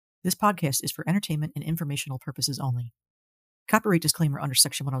This podcast is for entertainment and informational purposes only. Copyright disclaimer under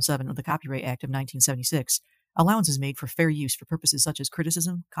Section 107 of the Copyright Act of 1976. Allowance is made for fair use for purposes such as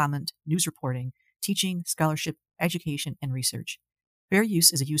criticism, comment, news reporting, teaching, scholarship, education, and research. Fair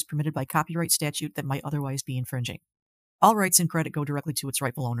use is a use permitted by copyright statute that might otherwise be infringing. All rights and credit go directly to its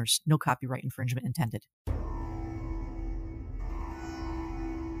rightful owners. No copyright infringement intended.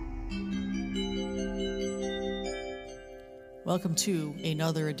 Welcome to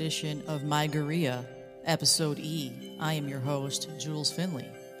another edition of My Guerrilla, Episode E. I am your host, Jules Finley.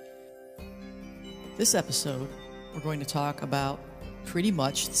 This episode, we're going to talk about pretty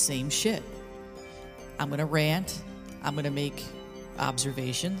much the same shit. I'm going to rant, I'm going to make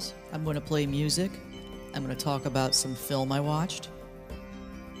observations, I'm going to play music, I'm going to talk about some film I watched,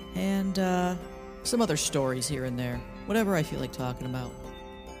 and some other stories here and there, whatever I feel like talking about.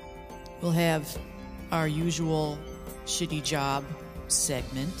 We'll have our usual shitty job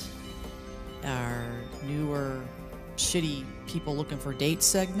segment, our newer shitty people looking for dates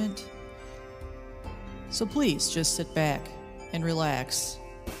segment. So please just sit back and relax.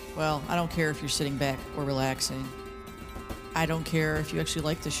 Well, I don't care if you're sitting back or relaxing. I don't care if you actually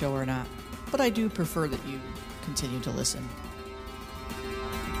like the show or not, but I do prefer that you continue to listen.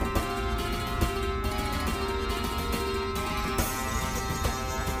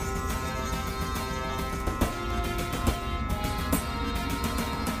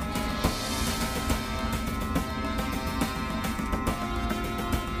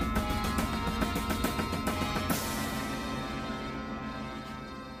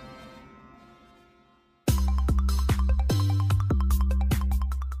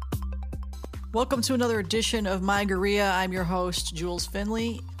 Welcome to another edition of My Guerrilla. I'm your host, Jules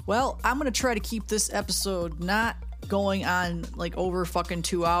Finley. Well, I'm going to try to keep this episode not going on like over fucking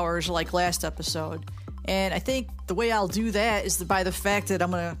 2 hours like last episode. And I think the way I'll do that is by the fact that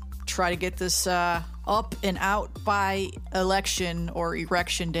I'm going to try to get this up and out by election or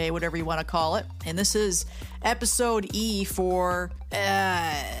erection day, whatever you want to call it. And this is episode E for,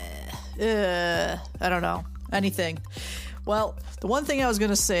 I don't know, anything. Well, the one thing I was going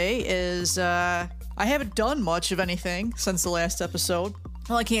to say is I haven't done much of anything since the last episode.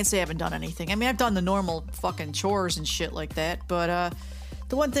 Well, I can't say I haven't done anything. I mean, I've done the normal fucking chores and shit like that, but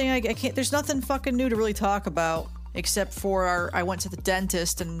the one thing I can't, there's nothing fucking new to really talk about except for I went to the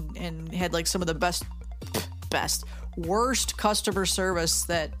dentist and had like some of the worst customer service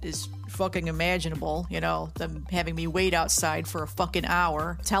that is fucking imaginable, you know, them having me wait outside for a fucking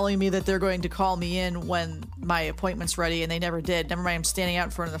hour, telling me that they're going to call me in when my appointment's ready, and they never did. Never mind, I'm standing out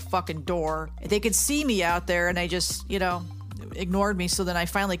in front of the fucking door. They could see me out there, and they just, you know, ignored me. So then I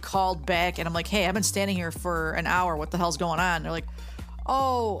finally called back, and I'm like, hey, I've been standing here for an hour. What the hell's going on? They're like,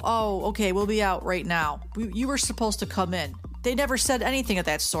 oh, okay, we'll be out right now. You were supposed to come in. They never said anything of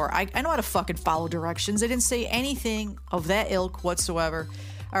that sort. I know how to fucking follow directions. They didn't say anything of that ilk whatsoever.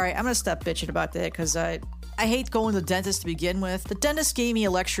 All right, I'm going to stop bitching about that because I hate going to the dentist to begin with. The dentist gave me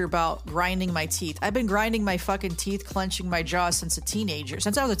a lecture about grinding my teeth. I've been grinding my fucking teeth, clenching my jaw since I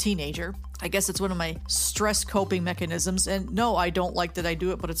was a teenager. I guess it's one of my stress coping mechanisms. And no, I don't like that I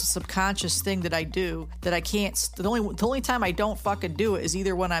do it, but it's a subconscious thing that I do that I can't. The only time I don't fucking do it is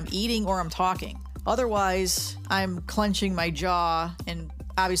either when I'm eating or I'm talking. Otherwise, I'm clenching my jaw and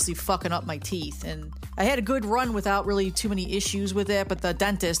obviously fucking up my teeth. And I had a good run without really too many issues with it, but the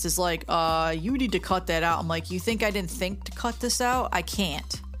dentist is like, you need to cut that out. I'm like, you think I didn't think to cut this out? I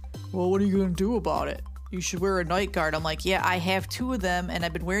can't. Well, what are you going to do about it? You should wear a night guard. I'm like, yeah, I have 2 of them, and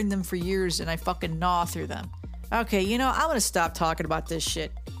I've been wearing them for years, and I fucking gnaw through them. Okay, you know, I'm going to stop talking about this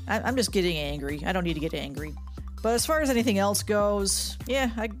shit. I'm just getting angry. I don't need to get angry. But as far as anything else goes, yeah,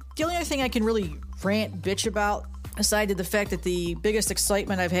 the only other thing I can really rant bitch about, aside to the fact that the biggest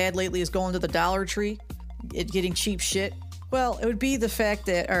excitement I've had lately is going to the Dollar Tree, getting cheap shit, well, it would be the fact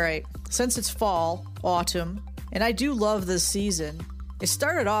that, all right, since it's fall, autumn, and I do love this season, it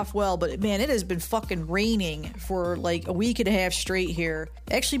started off well, but man, it has been fucking raining for like a week and a half straight here.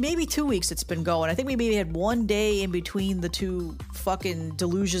 Actually, maybe 2 weeks it's been going. I think we maybe had one day in between the two fucking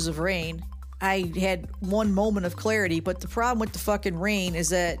deluges of rain. I had one moment of clarity, but the problem with the fucking rain is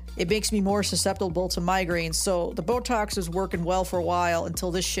that it makes me more susceptible to migraines. So the Botox was working well for a while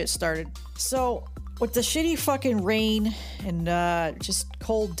until this shit started. So with the shitty fucking rain and just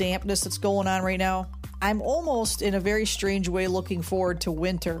cold dampness that's going on right now, I'm almost in a very strange way looking forward to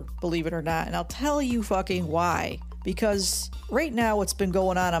winter, believe it or not. And I'll tell you fucking why. Because right now what's been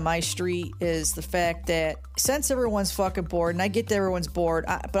going on my street is the fact that since everyone's fucking bored, and I get that everyone's bored,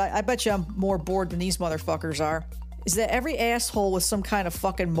 but I bet you I'm more bored than these motherfuckers are, is that every asshole with some kind of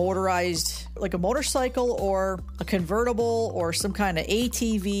fucking motorized, like a motorcycle or a convertible or some kind of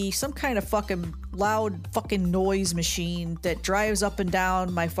ATV, some kind of fucking loud fucking noise machine that drives up and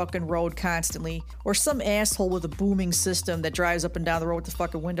down my fucking road constantly, or some asshole with a booming system that drives up and down the road with the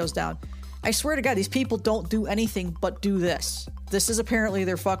fucking windows down. I swear to God, these people don't do anything but do this. This is apparently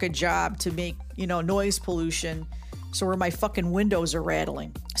their fucking job, to make, noise pollution so where my fucking windows are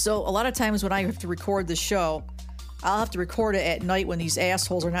rattling. So a lot of times when I have to record the show, I'll have to record it at night when these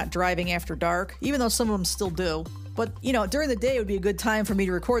assholes are not driving after dark, even though some of them still do. But, during the day it would be a good time for me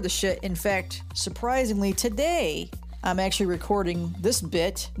to record the shit. In fact, surprisingly, today I'm actually recording this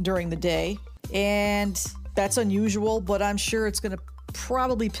bit during the day, and that's unusual, but I'm sure it's going to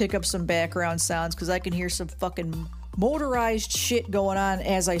probably pick up some background sounds because I can hear some fucking motorized shit going on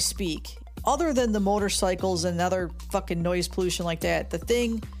as I speak. Other than the motorcycles and other fucking noise pollution like that, the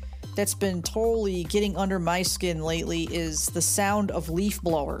thing that's been totally getting under my skin lately is the sound of leaf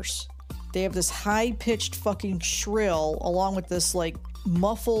blowers. They have this high-pitched fucking shrill along with this like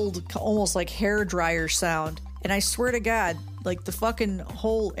muffled, almost like hair dryer sound. And I swear to God, like the fucking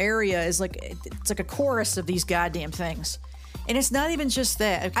whole area is like, it's like a chorus of these goddamn things. And it's not even just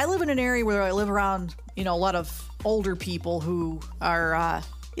that. I live in an area where I live around, a lot of older people who are,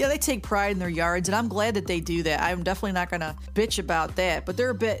 they take pride in their yards, and I'm glad that they do that. I'm definitely not going to bitch about that, but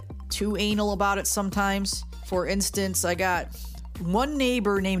they're a bit too anal about it sometimes. For instance, I got one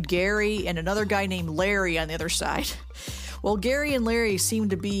neighbor named Gary and another guy named Larry on the other side. Well, Gary and Larry seem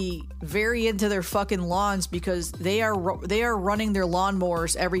to be very into their fucking lawns because they are running their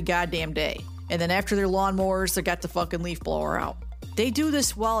lawnmowers every goddamn day. And then after their lawnmowers, they got the fucking leaf blower out. They do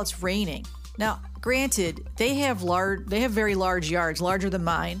this while it's raining. Now, granted, they have very large yards, larger than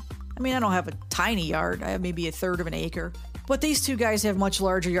mine. I mean, I don't have a tiny yard. I have maybe a third of an acre. But these two guys have much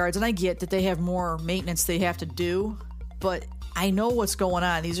larger yards, and I get that they have more maintenance they have to do. But I know what's going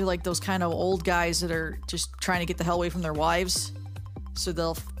on. These are like those kind of old guys that are just trying to get the hell away from their wives. So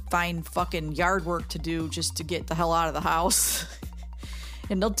they'll find fucking yard work to do just to get the hell out of the house.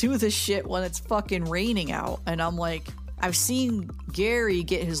 And they'll do this shit when it's fucking raining out. And I'm like, I've seen Gary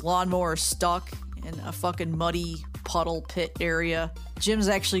get his lawnmower stuck in a fucking muddy puddle pit area. Jim's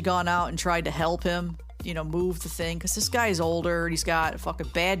actually gone out and tried to help him, move the thing. Because this guy's older. He's got a fucking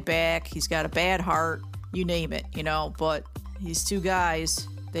bad back. He's got a bad heart. You name it, But these two guys,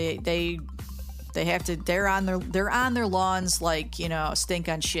 they're on their lawns like, stink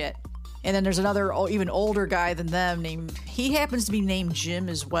on shit. And then there's another even older guy than them he happens to be named Jim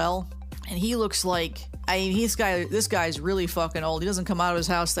as well. And he looks like, this guy's really fucking old. He doesn't come out of his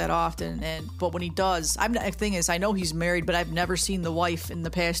house that often. But when he does, the thing is, I know he's married, but I've never seen the wife in the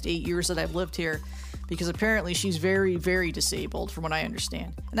past 8 years that I've lived here. Because apparently she's very, very disabled from what I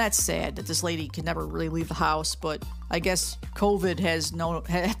understand. And that's sad that this lady can never really leave the house. But I guess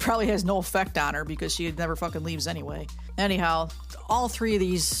COVID probably has no effect on her because she never fucking leaves anyway. Anyhow, all three of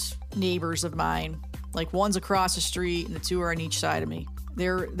these neighbors of mine, like one's across the street and the two are on each side of me.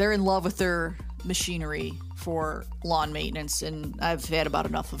 They're in love with their machinery for lawn maintenance, and I've had about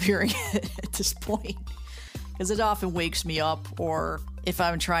enough of hearing it at this point. Because it often wakes me up, or if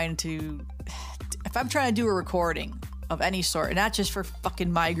I'm trying to do a recording of any sort, and not just for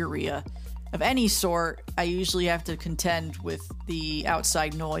fucking Migoria, of any sort, I usually have to contend with the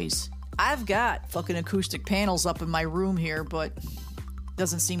outside noise. I've got fucking acoustic panels up in my room here, but it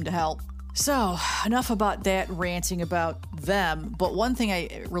doesn't seem to help. So, enough about that ranting about them, but one thing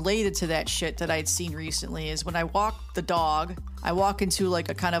I related to that shit that I'd seen recently is when I walk the dog, I walk into like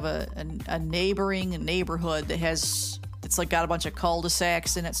a kind of a neighboring neighborhood that it's like got a bunch of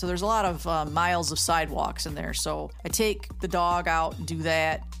cul-de-sacs in it, so there's a lot of miles of sidewalks in there. So I take the dog out and do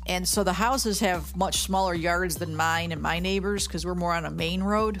that. And so the houses have much smaller yards than mine and my neighbors because we're more on a main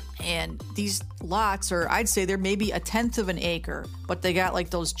road. And these lots are, I'd say they're maybe 1/10 of an acre, but they got like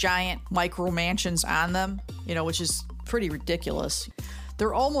those giant micro mansions on them, which is pretty ridiculous.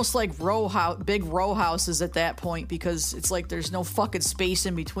 They're almost like big row houses at that point because it's like there's no fucking space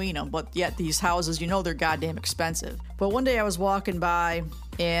in between them. But yet these houses, they're goddamn expensive. But one day I was walking by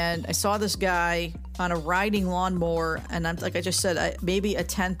and I saw this guy on a riding lawnmower, and I'm like I just said, maybe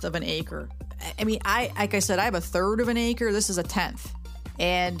 1/10 of an acre. I mean, like I said, I have 1/3 of an acre. This is 1/10,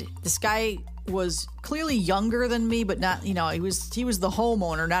 and this guy was clearly younger than me, but not, he was the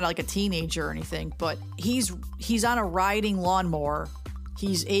homeowner, not like a teenager or anything. But he's on a riding lawnmower.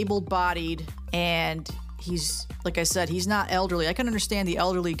 He's able-bodied, and he's, like I said, he's not elderly. I can understand the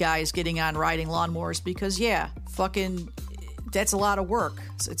elderly guys getting on riding lawnmowers because, that's a lot of work.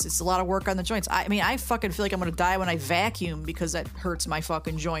 It's a lot of work on the joints. I mean, I fucking feel like I'm going to die when I vacuum because that hurts my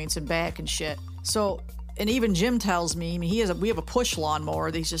fucking joints and back and shit. So And even Jim tells me, I mean, we have a push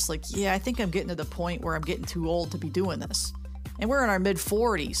lawnmower that he's just like, yeah, I think I'm getting to the point where I'm getting too old to be doing this. And we're in our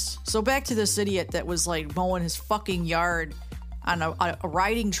mid-40s. So back to this idiot that was like mowing his fucking yard on a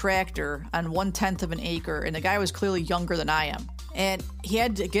riding tractor on 1/10 of an acre, and the guy was clearly younger than I am. And he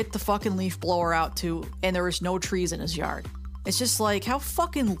had to get the fucking leaf blower out too, and there was no trees in his yard. It's just like, how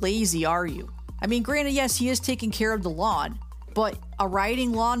fucking lazy are you? I mean, granted, yes, he is taking care of the lawn, but a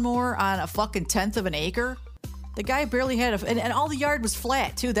riding lawnmower on a fucking 1/10 of an acre? The guy barely had and all the yard was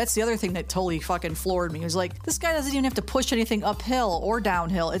flat too. That's the other thing that totally fucking floored me. It was like, this guy doesn't even have to push anything uphill or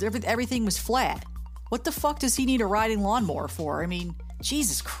downhill. Everything was flat. What the fuck does he need a riding lawnmower for? I mean,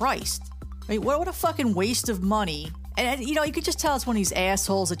 Jesus Christ. I mean, what a fucking waste of money. And, you know, you could just tell it's one of these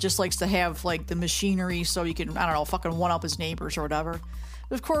assholes that just likes to have, like, the machinery so he can, I don't know, fucking one-up his neighbors or whatever.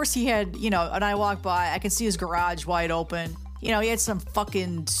 But of course he had, you know, and I walked by, I could see his garage wide open. You know, he had some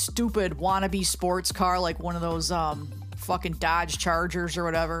fucking stupid wannabe sports car, like one of those fucking Dodge Chargers or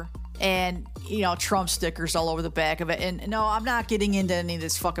whatever. And, you know, Trump stickers all over the back of it. And no, I'm not getting into any of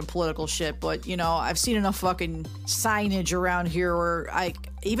this fucking political shit, but, you know, I've seen enough fucking signage around here where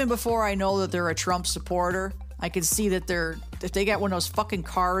even before I know that they're a Trump supporter, I can see that if they got one of those fucking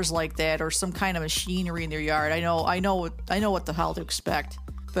cars like that or some kind of machinery in their yard, I know what the hell to expect.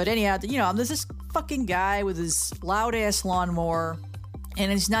 But anyhow, you know, there's this fucking guy with his loud ass lawnmower,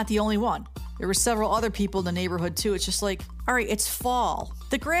 and he's not the only one. There were several other people in the neighborhood too. It's just like, all right, it's fall.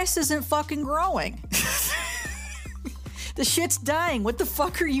 The grass isn't fucking growing. The shit's dying. What the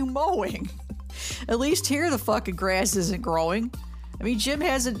fuck are you mowing? At least here the fucking grass isn't growing. I mean, Jim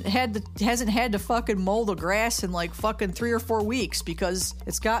hasn't had to fucking mow the grass in like fucking 3 or 4 weeks because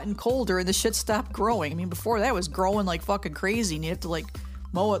it's gotten colder and the shit stopped growing. I mean, before that was growing like fucking crazy and you have to like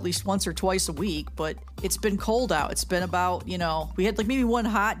mow at least once or twice a week, but it's been cold out. It's been about, you know, we had like maybe one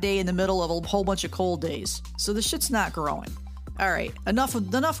hot day in the middle of a whole bunch of cold days. So the shit's not growing. All right, enough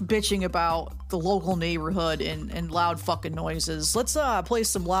bitching about the local neighborhood and loud fucking noises. Let's play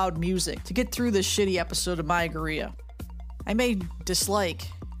some loud music to get through this shitty episode of My Goria. I may dislike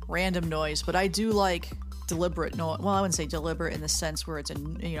random noise, but I do like deliberate noise. Well, I wouldn't say deliberate in the sense where it's,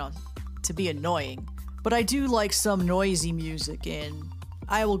 you know, to be annoying. But I do like some noisy music, and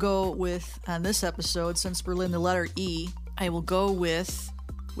I will go with, on this episode, since we're in the letter E, I will go with,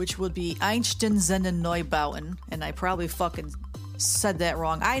 which would be Einsteinsennen Neubauten, and I probably fucking said that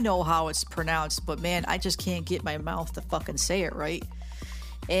wrong. I know how it's pronounced, but man, I just can't get my mouth to fucking say it right.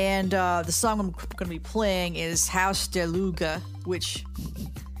 And the song I'm going to be playing is Haus der Lüge, which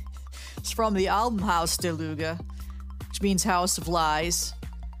is from the album Haus der Lüge, which means House of Lies.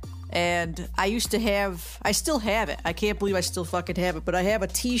 And I still have it. I can't believe I still fucking have it, but I have a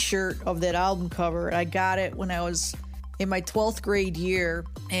t-shirt of that album cover. I got it when I was in my 12th grade year,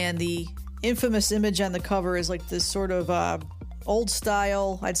 and the infamous image on the cover is like this sort of old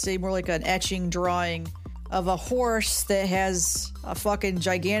style, I'd say more like an etching drawing of a horse that has a fucking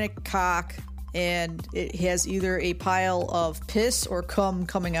gigantic cock, and it has either a pile of piss or cum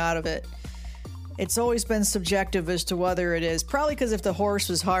coming out of it. It's always been subjective as to whether it is. Probably because if the horse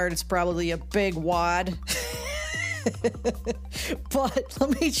was hard, it's probably a big wad. But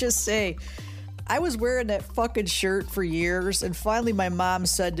let me just say, I was wearing that fucking shirt for years, and finally my mom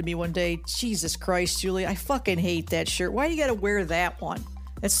said to me one day, Jesus Christ, Julie, I fucking hate that shirt. Why do you gotta wear that one?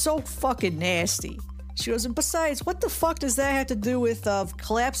 It's so fucking nasty. She goes, and besides, what the fuck does that have to do with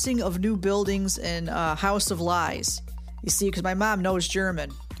collapsing of new buildings and House of Lies? You see, because my mom knows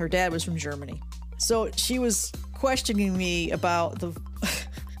German. Her dad was from Germany. So she was questioning me about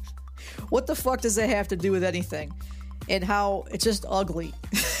what the fuck does that have to do with anything? And how it's just ugly.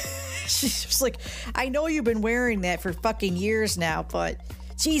 She's just like, I know you've been wearing that for fucking years now, but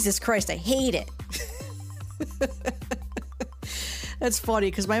Jesus Christ, I hate it. That's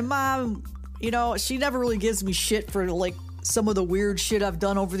funny, because my mom, you know, she never really gives me shit for, like, some of the weird shit I've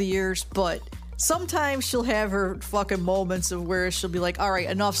done over the years, but sometimes she'll have her fucking moments of where she'll be like, all right,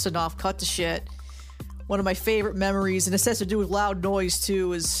 enough's enough, cut the shit. One of my favorite memories, and this has to do with loud noise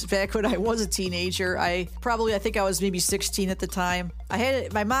too, is back when I was a teenager. I think I was maybe 16 at the time.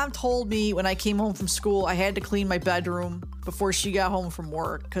 My mom told me when I came home from school, I had to clean my bedroom before she got home from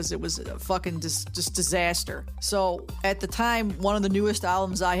work because it was a fucking just disaster. So at the time, one of the newest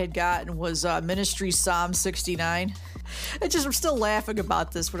albums I had gotten was Ministry's Psalm 69. I'm still laughing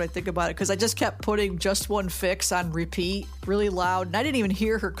about this when I think about it, because I just kept putting Just One Fix on repeat really loud, and I didn't even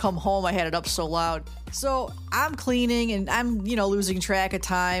hear her come home. I had it up so loud. So I'm cleaning, and I'm, losing track of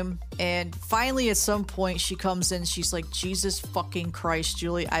time, and finally at some point she comes in, she's like, Jesus fucking Christ,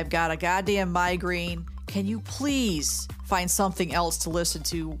 Julie, I've got a goddamn migraine. can you please find something else to listen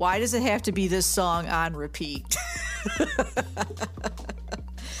to? Why does it have to be this song on repeat?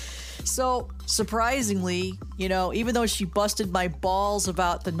 So, surprisingly, even though she busted my balls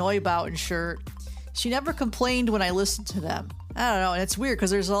about the Neubauten shirt, she never complained when I listened to them. I don't know, and it's weird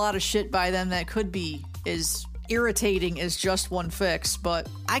because there's a lot of shit by them that could be as irritating as Just One Fix, but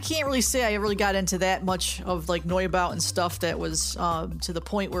I can't really say I really got into that much of like Neubauten stuff that was to the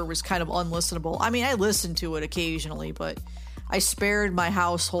point where it was kind of unlistenable. I mean, I listened to it occasionally, but I spared my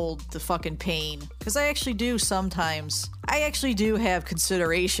household the fucking pain. Because I actually do sometimes. I actually do have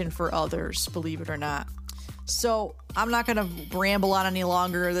consideration for others, believe it or not. So, I'm not going to ramble on any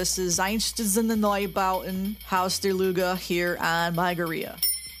longer. This is Einstürzende Neubauten, Haus der Lüge hier on Margaria.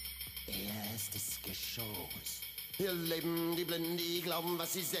 Erstes Geschoss. Hier leben die Blinden, die glauben,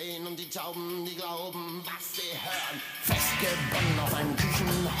 was sie sehen, und die Tauben, die glauben, was sie hören. Festgebunden auf einem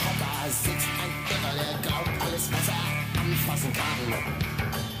Küchenhocker sitzt ein Irrer, der glaubt, alles, was er anfassen kann.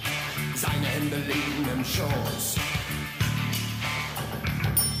 Seine Hände liegen im Schoß.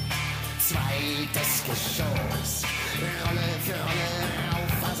 Zweites Geschoss. Rolle für Rolle,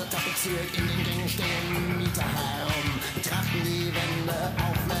 Raufaser tapeziert, in den Gängen stehen Mieter herum, betrachten die Wände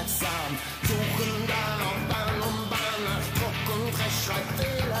aufmerksam, suchen darauf Bahn um Bahn nach Druck und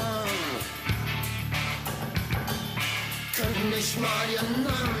Rechtschreibfehlern. Könnten nicht mal ihren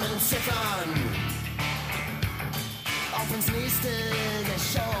Namen entziffern. Auf ins nächste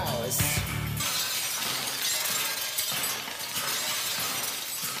Geschoss.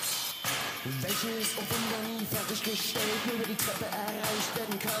 Welches auf Wunder nie fertiggestellt nur über die Treppe erreicht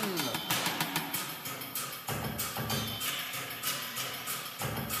werden kann.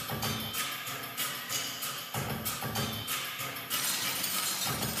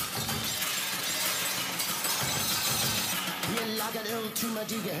 Hier lagern Irrtümer,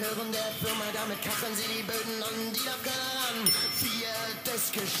 die gehören der Firma, damit kackern sie die Böden an, die darf keiner ran.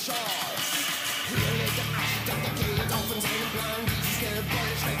 Viertes Geschoss. Hier legt der Architekt der Geld auf in seinem Plan, dieses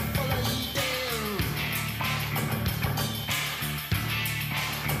Gebäude steckt voller Ideen.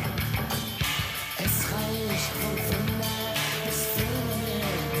 Es reicht vom Fundament bis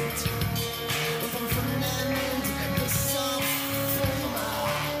Fundament und vom Fundament bis zur Firma.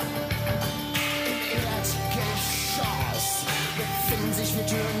 Im Erdgeschoss befinden sich 4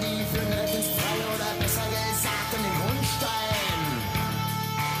 Türen, die führen ins Freie oder besser gesagt an den Grundstein.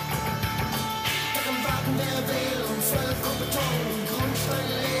 Darin warten wer will und 12 Grund Beton, Grundstein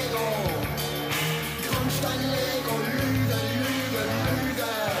Lego. Grundstein Lego, Lüge, Lüge,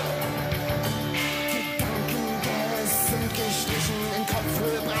 Lüge. Gedanken sind gestrichen, in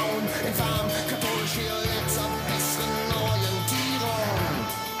Kopfhöhe braun, in Farm, katholisch hier jetzt zur besseren Orientierung.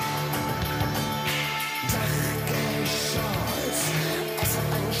 Dachgeschoss. Es hat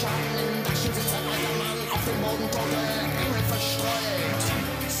einen Schaden im Dachchen, sitzt ein alter Mann auf dem Boden, tote Engel verstreut.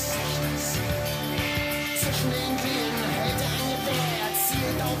 Zwischen den Knien hält er ein Gewehr,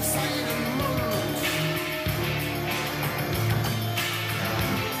 zielt auf seinen Mund.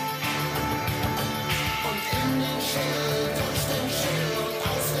 Und in den Schild, durch den Schild und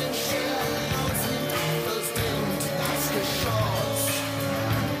aus dem Schild, aus dem Dach dringt das Geschoss.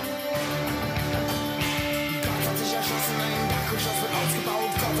 Gott hat sich erschossen, ein Dachgeschoss wird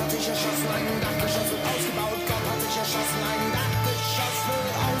ausgebaut. Gott hat sich erschossen, ein Dachgeschoss wird ausgebaut. Gott hat sich erschossen, ein Dachgeschoss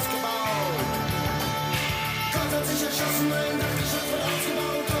wird ausgebaut. Gott hat sich erschossen, ein Dachgeschoss wird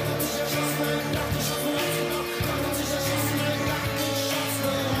ausgebaut. Gott hat sich erschossen, ein Dachgeschoss wird ausgebaut. Gott hat sich erschossen, ein Dachgeschoss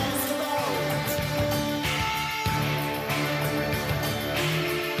wird ausgebaut.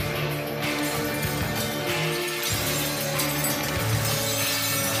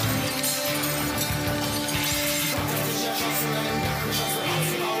 Gott hat sich erschossen, ein Dachgeschoss wird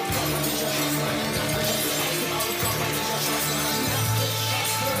ausgebaut. Gott hat sich erschossen, ein Dachgeschoss wird ausgebaut. Gott hat sich erschossen, ein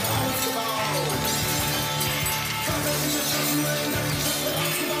Dachgeschoss wird ausgebaut. Gott hat sich erschossen, ein Dachgeschoss wird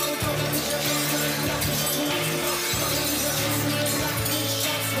ausgebaut. Gott hat sich erschossen, ein Dachgeschoss wird ausgebaut. Gott hat sich erschossen, ein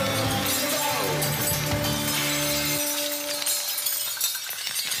Dachgeschoss wird ausgebaut.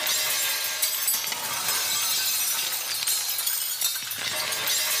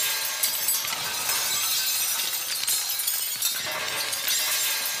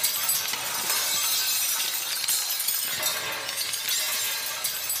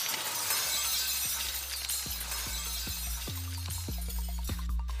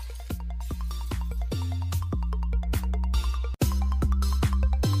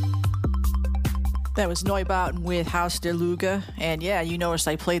 That was Neubauten with Haus der Lüge, and yeah, you noticed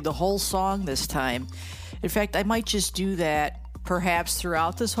I played the whole song this time. In fact, I might just do that perhaps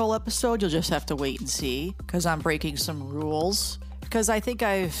throughout this whole episode. You'll just have to wait and see, because I'm breaking some rules. because I think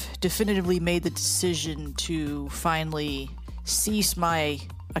I've definitively made the decision to finally cease my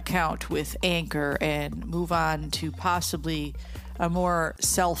account with Anchor and move on to possibly a more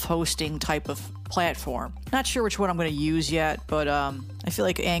self-hosting type of platform. Not sure which one I'm going to use yet, but I feel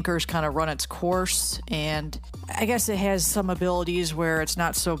like Anchor's kind of run its course, and I guess it has some abilities where it's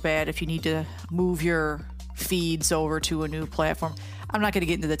not so bad if you need to move your feeds over to a new platform. I'm not going to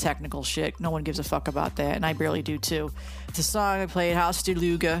get into the technical shit. No one gives a fuck about that, and I barely do too. The song I played, Haus der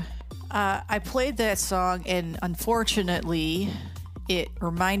Lüge, I played that song, and unfortunately, it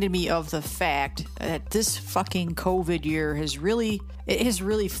reminded me of the fact that this fucking COVID year has really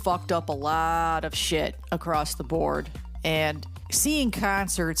fucked up a lot of shit across the board. And seeing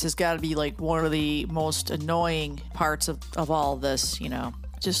concerts has got to be like one of the most annoying parts of all of this, you know.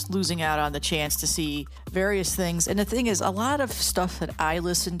 Just losing out on the chance to see various things. And the thing is, a lot of stuff that I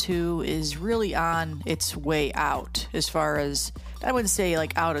listen to is really on its way out, as far as, I wouldn't say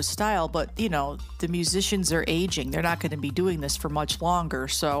like out of style, but, you know, the musicians are aging. They're not going to be doing this for much longer.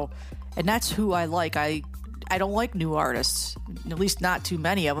 So, and that's who I like. I don't like new artists, at least not too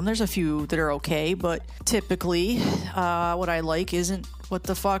many of them. There's a few that are okay, but typically what I like isn't what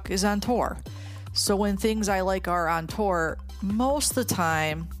the fuck is on tour. So when things I like are on tour, most of the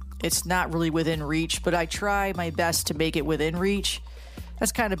time it's not really within reach, but I try my best to make it within reach.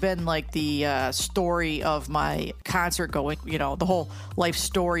 That's kind of been like the story of my concert going, you know, the whole life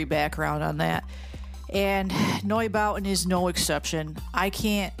story background on that. And Neubauten is no exception.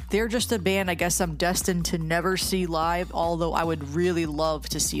 They're just a band I guess I'm destined to never see live, although I would really love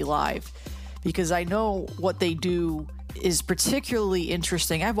to see live, because I know what they do is particularly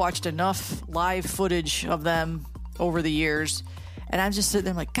interesting. I've watched enough live footage of them over the years, and I'm just sitting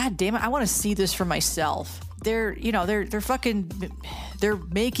there like, God damn it, I want to see this for myself. They're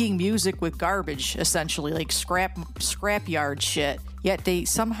making music with garbage, essentially, like scrapyard shit. Yet they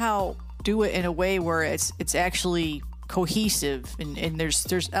somehow do it in a way where it's actually cohesive, and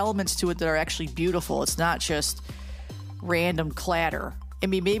there's elements to it that are actually beautiful. It's not just random clatter. I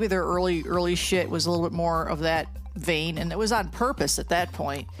mean, maybe their early shit was a little bit more of that vein, and it was on purpose at that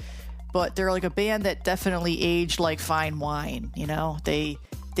point. But they're like a band that definitely aged like fine wine, you know? They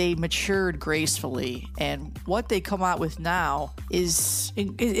matured gracefully, and what they come out with now is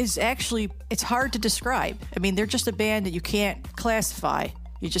actually, it's hard to describe. I mean, they're just a band that you can't classify.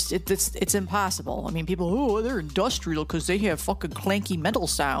 It's impossible. I mean, people, they're industrial because they have fucking clanky metal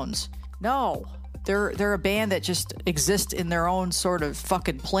sounds. No, they're a band that just exists in their own sort of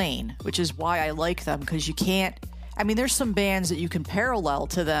fucking plane, which is why I like them, because you can't. I mean, there's some bands that you can parallel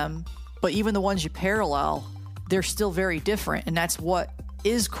to them, but even the ones you parallel, they're still very different, and that's what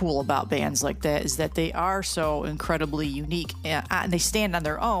is cool about bands like that, is that they are so incredibly unique, and they stand on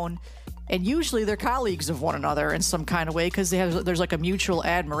their own, and usually they're colleagues of one another in some kind of way, because there's like a mutual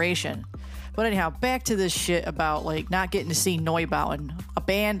admiration. But anyhow, back to this shit about like not getting to see Neubauten, a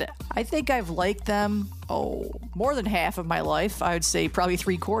band. I think I've liked them more than half of my life. I would say probably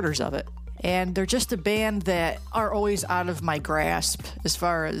 3/4 of it. And they're just a band that are always out of my grasp as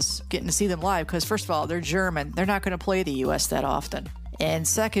far as getting to see them live, because first of all, they're German. They're not going to play the US that often. And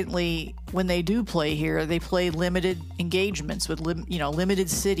secondly, when they do play here, they play limited engagements with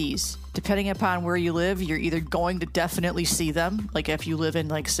limited cities. Depending upon where you live, you're either going to definitely see them, like if you live in,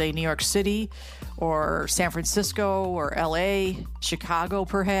 like, say, New York City or San Francisco or LA, Chicago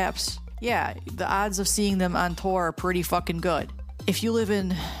perhaps. Yeah, the odds of seeing them on tour are pretty fucking good. If you live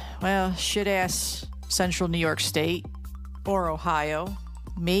in, well, shit-ass central New York State or Ohio,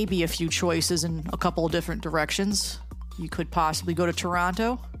 maybe a few choices in a couple of different directions. You could possibly go to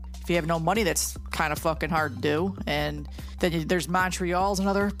Toronto. If you have no money, that's kind of fucking hard to do. And then there's Montreal's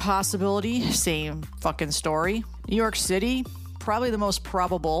another possibility. Same fucking story. New York City, probably the most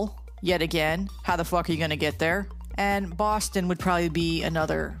probable. Yet again, how the fuck are you going to get there? And Boston would probably be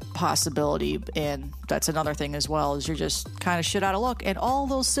another possibility. And that's another thing as well, is you're just kind of shit out of luck. And all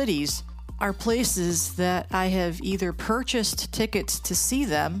those cities are places that I have either purchased tickets to see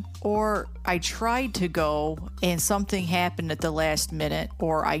them, or I tried to go and something happened at the last minute,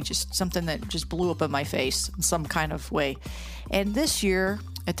 or something that just blew up in my face in some kind of way. And this year,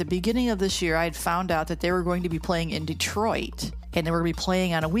 at the beginning of this year, I had found out that they were going to be playing in Detroit, and they were going to be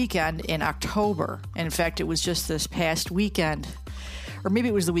playing on a weekend in October. And in fact, it was just this past weekend, or maybe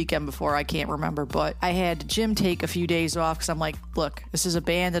it was the weekend before, I can't remember, but I had Jim take a few days off because I'm like, look, this is a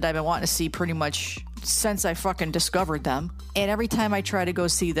band that I've been wanting to see pretty much since I fucking discovered them. And every time I try to go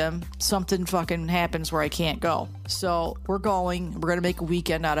see them, something fucking happens where I can't go. So we're going to make a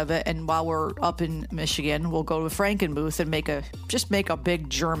weekend out of it. And while we're up in Michigan, we'll go to Frankenmuth and make a big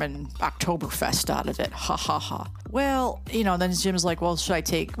German Oktoberfest out of it. Ha ha ha. Well, then Jim's like, well,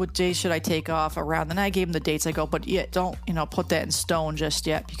 what day should I take off around? Then I gave him the dates. I go, but yeah, don't, put that in stone just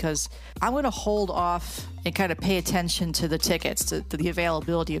yet, because I'm going to hold off and kind of pay attention to the tickets, to the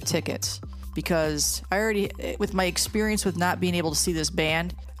availability of tickets. Because I already, with my experience with not being able to see this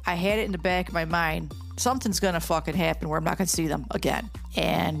band, I had it in the back of my mind, something's going to fucking happen where I'm not going to see them again.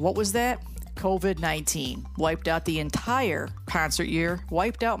 And what was that? COVID-19 wiped out the entire concert year,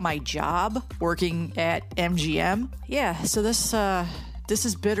 wiped out my job working at MGM. Yeah, so this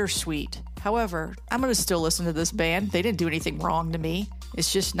is bittersweet. However, I'm going to still listen to this band. They didn't do anything wrong to me.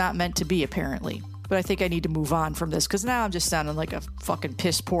 It's just not meant to be, apparently. But I think I need to move on from this, because now I'm just sounding like a fucking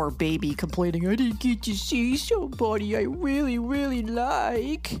piss-poor baby complaining, I didn't get to see somebody I really, really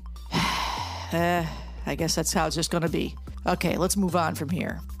like. I guess that's how it's just going to be. Okay, let's move on from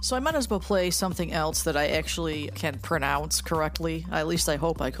here. So I might as well play something else that I actually can pronounce correctly. At least I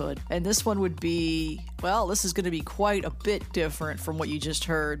hope I could. And this one would be, well, this is going to be quite a bit different from what you just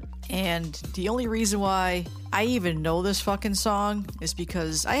heard. And the only reason why I even know this fucking song is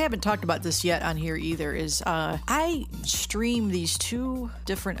because I haven't talked about this yet on here either, is I stream these two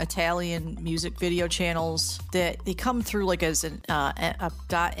different Italian music video channels that they come through like as a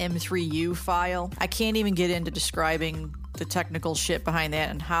 .m3u file. I can't even get into describing the technical shit behind that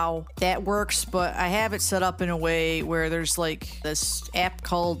and how that works, but I have it set up in a way where there's like this app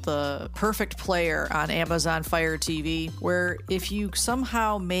called the Perfect Player on Amazon Fire TV, where if you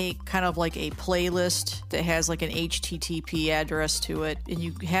somehow make kind of like a playlist that has like an HTTP address to it, and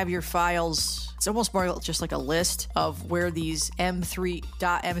you have your files, it's almost more just like a list of where these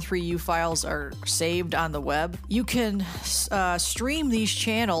 .m3u files are saved on the web. You can stream these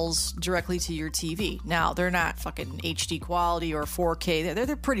channels directly to your TV. Now, they're not fucking HD quality or 4K.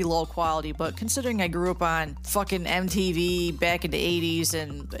 They're pretty low quality, but considering I grew up on fucking MTV back in the 80s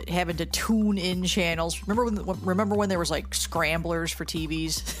and having to tune in channels, remember when there was like scramblers for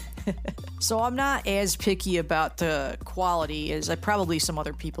TVs? So I'm not as picky about the quality as probably some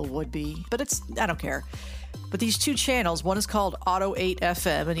other people would be, but I don't care. But these two channels, one is called Auto 8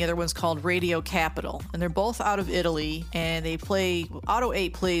 FM and the other one's called Radio Capital, and they're both out of Italy, and Auto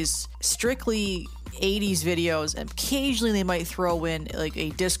 8 plays strictly 80s videos, and occasionally they might throw in like a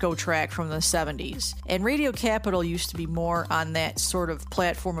disco track from the 70s. And Radio Capital used to be more on that sort of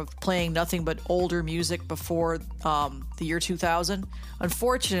platform of playing nothing but older music before the year 2000.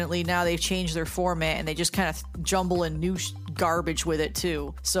 Unfortunately, now they've changed their format and they just kind of jumble in new garbage with it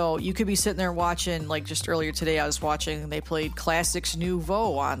too. So you could be sitting there watching, like just earlier today I was watching, and they played Classics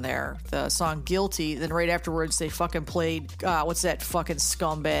Nouveau on there, the song Guilty. Then right afterwards they fucking played, what's that fucking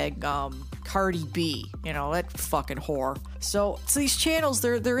scumbag, Cardi B, that fucking whore. So these channels,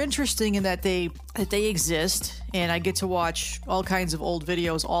 they're interesting in that they exist, and I get to watch all kinds of old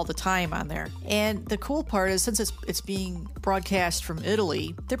videos all the time on there. And the cool part is, since it's being broadcast from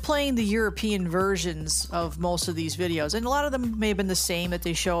Italy, they're playing the European versions of most of these videos, and a lot of them may have been the same that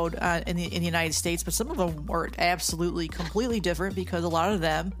they showed in the United States, but some of them were absolutely completely different, because a lot of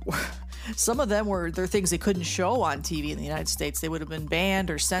them some of them they're things they couldn't show on TV in the United States. They would have been banned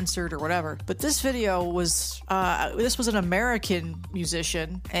or censored or whatever. But this video was, this was an American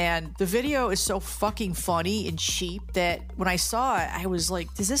musician, and the video is so fucking funny and cheap that when I saw it, I was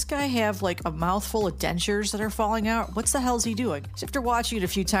like, does this guy have like a mouthful of dentures that are falling out? What's the hell is he doing? So after watching it a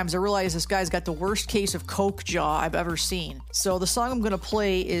few times, I realized this guy's got the worst case of coke jaw I've ever seen. So the song I'm going to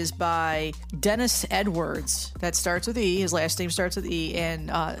play is by Dennis Edwards. That starts with E. His last name starts with E,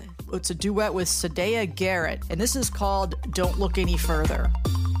 and it's a duet with Sadea Garrett, and this is called Don't Look Any Further.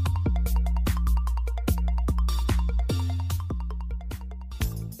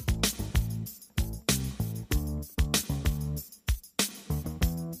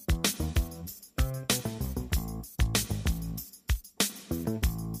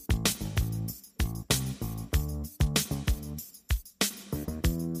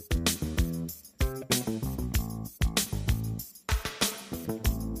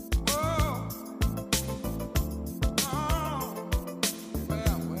 Well,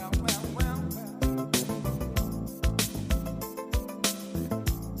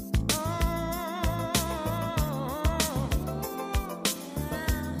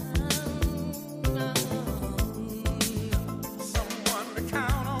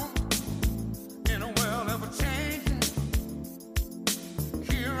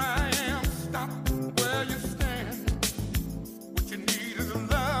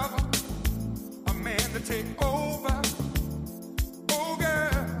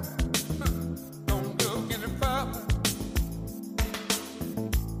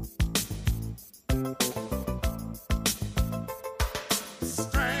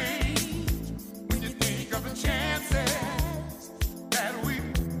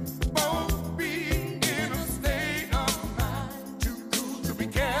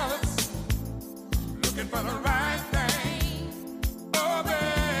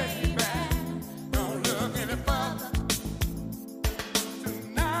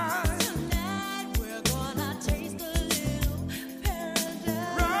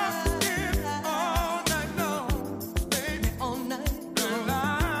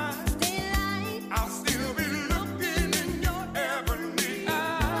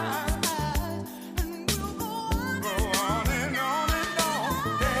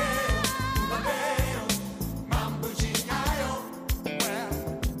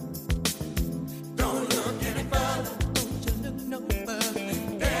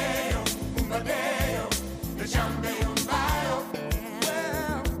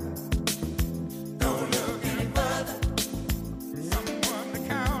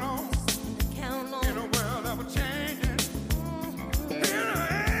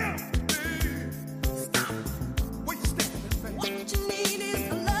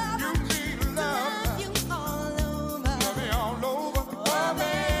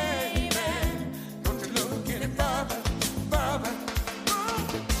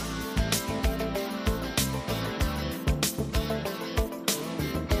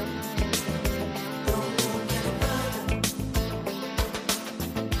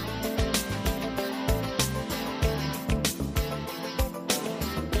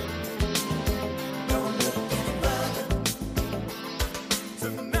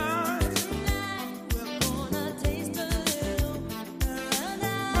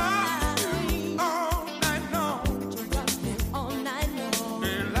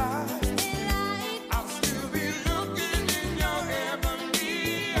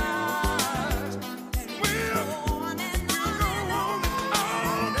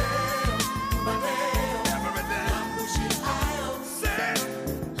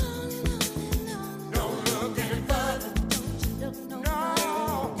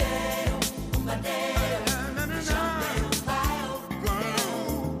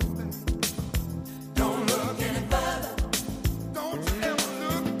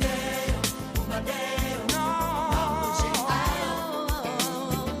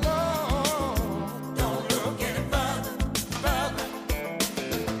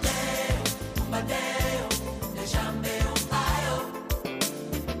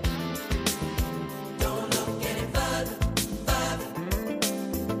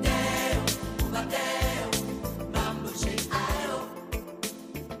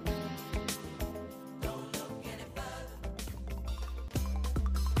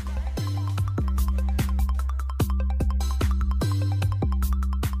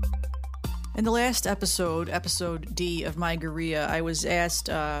 In the last episode, episode D of My Guerilla, I was asked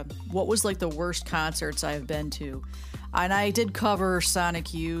what was like the worst concerts I've been to. And I did cover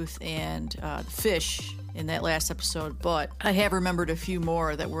Sonic Youth and Fish in that last episode, but I have remembered a few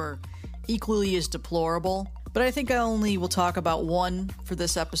more that were equally as deplorable. But I think I only will talk about one for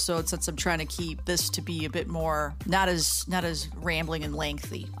this episode since I'm trying to keep this to be a bit more, not as rambling and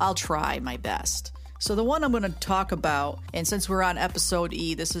lengthy. I'll try my best. So the one I'm going to talk about, and since we're on episode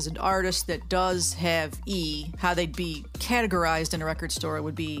E, this is an artist that does have E. How they'd be categorized in a record store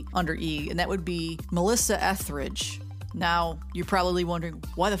would be under E, and that would be Melissa Etheridge. Now, you're probably wondering,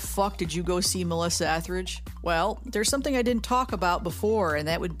 why the fuck did you go see Melissa Etheridge? Well, there's something I didn't talk about before, and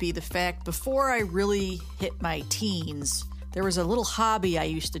that would be the fact before I really hit my teens, there was a little hobby I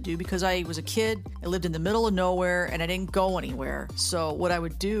used to do because I was a kid. I lived in the middle of nowhere and I didn't go anywhere. So what I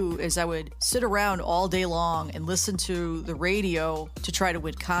would do is I would sit around all day long and listen to the radio to try to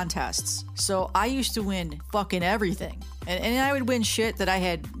win contests. So I used to win fucking everything. And I would win shit that I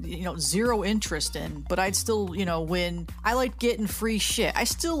had, zero interest in, but I'd still, win. I like getting free shit. I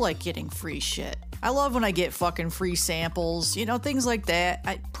still like getting free shit. I love when I get fucking free samples, things like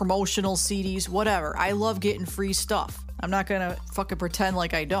that. Promotional CDs, whatever. I love getting free stuff. I'm not gonna fucking pretend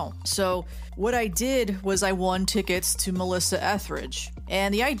like I don't. So what I did was I won tickets to Melissa Etheridge.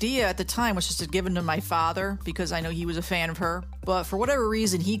 And the idea at the time was just to give them to my father because I know he was a fan of her. But for whatever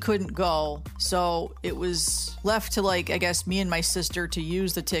reason, he couldn't go. So it was left to I guess me and my sister to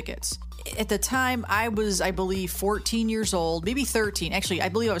use the tickets. At the time, I was, I believe, 14 years old, maybe 13. Actually, I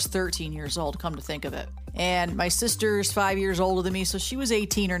believe I was 13 years old, come to think of it. And my sister's 5 years older than me, so she was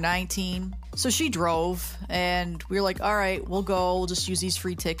 18 or 19. So she drove, and we were like, all right, we'll go. We'll just use these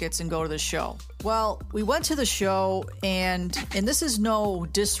free tickets and go to the show. Well, we went to the show, and this is no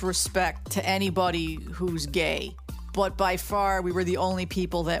disrespect to anybody who's gay, but by far, we were the only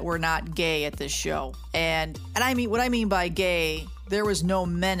people that were not gay at this show. And I mean, what I mean by gay, there was no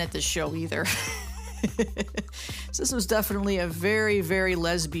men at the show either. So this was definitely a very, very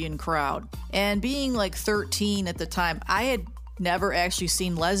lesbian crowd. And being 13 at the time, I had never actually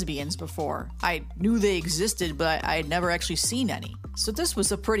seen lesbians before. I knew they existed, but I had never actually seen any. So this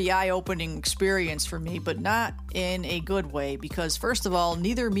was a pretty eye-opening experience for me, but not in a good way, because first of all,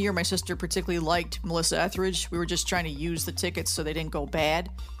 neither me or my sister particularly liked Melissa Etheridge. We were just trying to use the tickets so they didn't go bad.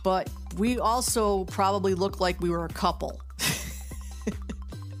 But we also probably looked like we were a couple.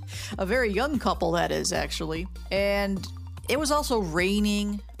 A very young couple, that is, actually. And it was also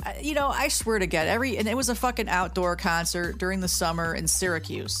raining. I swear to God, and it was a fucking outdoor concert during the summer in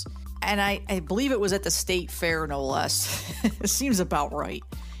Syracuse. And I believe it was at the State Fair, no less. It seems about right.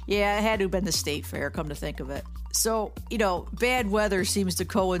 Yeah, it had to have been the State Fair, come to think of it. So, bad weather seems to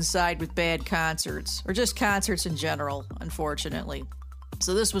coincide with bad concerts, or just concerts in general, unfortunately.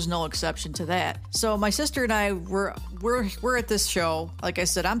 So this was no exception to that. So my sister and I we're at this show. Like I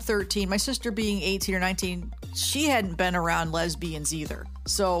said, I'm 13. My sister being 18 or 19, she hadn't been around lesbians either.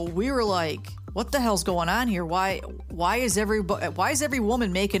 So we were like, what the hell's going on here? Why is every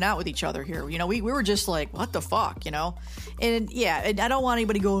woman making out with each other here? We were just like, what the fuck, And yeah, and I don't want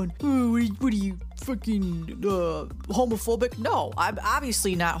anybody going, oh, what are you, fucking homophobic? No, I'm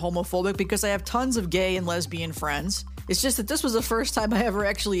obviously not homophobic because I have tons of gay and lesbian friends. It's just that this was the first time I ever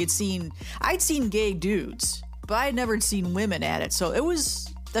actually I'd seen gay dudes, but I'd never seen women at it. So it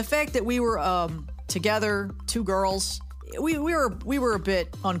was the fact that we were together, two girls. We were a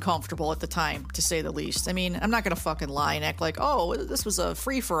bit uncomfortable at the time, to say the least. I mean, I'm not gonna fucking lie and act like, oh, this was a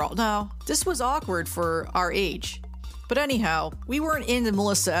free-for-all. No, this was awkward for our age. But anyhow, we weren't into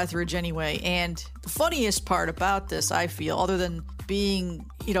Melissa Etheridge anyway, and the funniest part about this, I feel, other than being,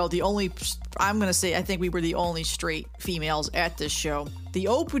 the only, I'm going to say, I think we were the only straight females at this show. The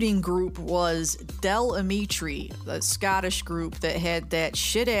opening group was Del Amitri, the Scottish group that had that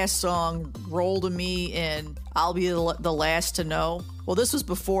shit-ass song, Roll to Me, and I'll Be the Last to Know. Well, this was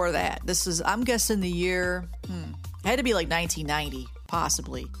before that. This is, I'm guessing the year, it had to be 1990,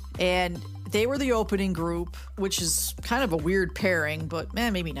 possibly. And they were the opening group, which is kind of a weird pairing, but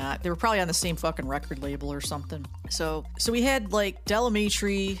maybe not. They were probably on the same fucking record label or something. So we had Del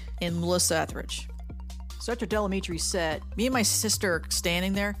Amitri and Melissa Etheridge. So after Del Amitri's set, me and my sister are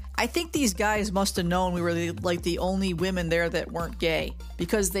standing there. I think these guys must have known we were the only women there that weren't gay,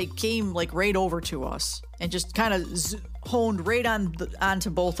 because they came right over to us and just kind of honed right onto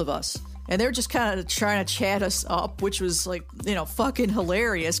both of us. And they're just kind of trying to chat us up, which was fucking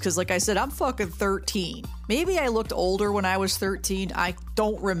hilarious. Because like I said, I'm fucking 13. Maybe I looked older when I was 13. I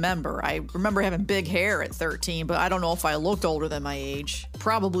don't remember. I remember having big hair at 13, but I don't know if I looked older than my age.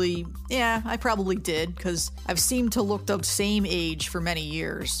 Probably, yeah, I probably did. Because I've seemed to look the same age for many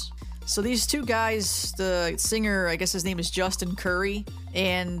years. So these two guys, the singer, I guess his name is Justin Curry,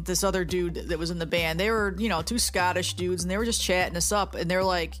 and this other dude that was in the band, they were, two Scottish dudes, and they were just chatting us up, and they're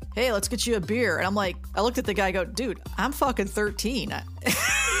like, hey, let's get you a beer. And I'm like, I looked at the guy, I go, dude, I'm fucking 13.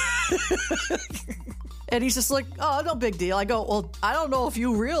 And he's just like, oh, no big deal. I go, well, I don't know if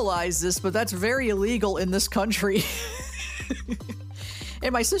you realize this, but that's very illegal in this country.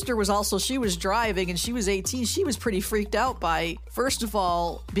 And my sister was also, she was driving and she was 18. She was pretty freaked out by, first of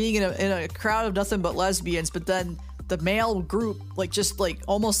all, being in a crowd of nothing but lesbians, but then the male group,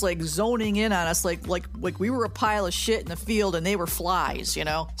 almost zoning in on us, like we were a pile of shit in the field and they were flies,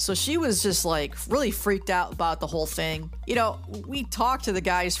 So she was just really freaked out about the whole thing. We talked to the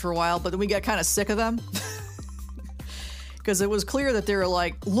guys for a while, but then we got kind of sick of them. Because it was clear that they were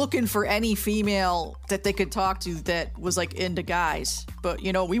looking for any female that they could talk to that was into guys. But,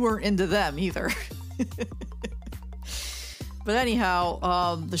 we weren't into them either. But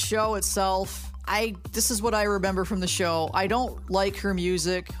anyhow, the show itself, this is what I remember from the show. I don't like her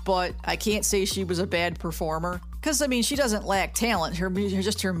music, but I can't say she was a bad performer. Because, she doesn't lack talent. Her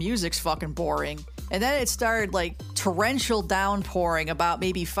music's fucking boring. And then it started torrential downpouring about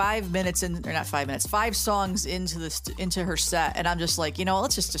maybe 5 minutes in, or not 5 minutes, 5 songs into her set. And I'm just like,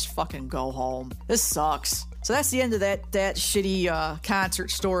 let's just fucking go home. This sucks. So that's the end of that shitty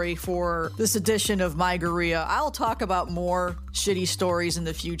concert story for this edition of My Garea. I'll talk about more shitty stories in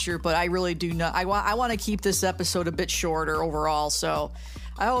the future, but I really do not. I want to keep this episode a bit shorter overall. So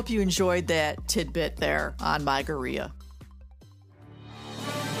I hope you enjoyed that tidbit there on My Garea.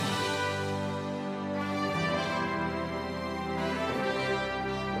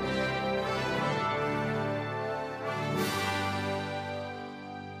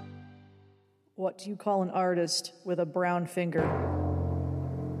 What do you call an artist with a brown finger?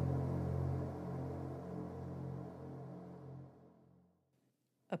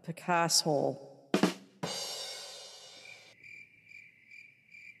 A Picasso.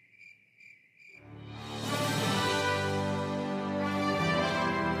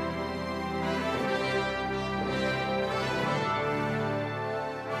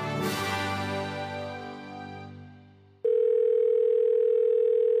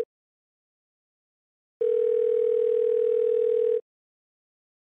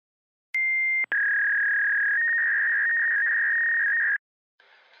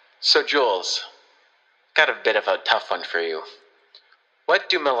 So Jules, got a bit of a tough one for you. What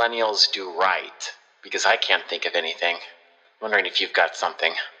do millennials do right? Because I can't think of anything. Wondering if you've got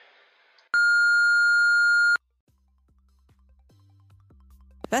something.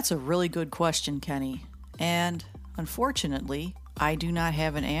 That's a really good question, Kenny. And unfortunately, I do not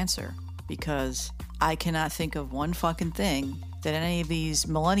have an answer because I cannot think of one fucking thing that any of these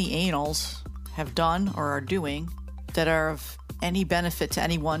millennials have done or are doing that are of any benefit to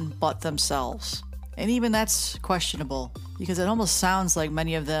anyone but themselves. And even that's questionable because it almost sounds like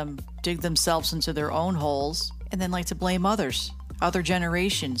many of them dig themselves into their own holes and then like to blame others, other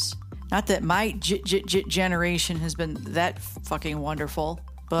generations. Not that my generation has been that fucking wonderful,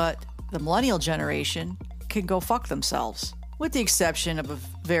 but the millennial generation can go fuck themselves, with the exception of a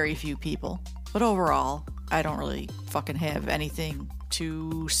very few people. But overall, I don't really fucking have anything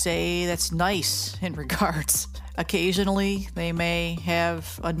to say that's nice in regards. Occasionally, they may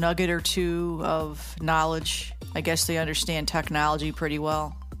have a nugget or two of knowledge. I guess they understand technology pretty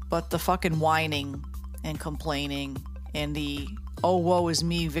well. But the fucking whining and complaining and the oh, woe is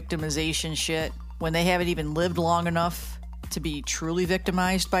me victimization shit when they haven't even lived long enough to be truly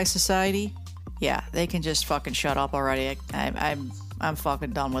victimized by society, yeah, they can just fucking shut up already. I'm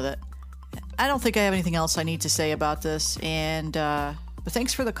fucking done with it. I don't think I have anything else I need to say about this, and but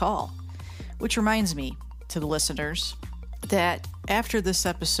thanks for the call. Which reminds me to the listeners that after this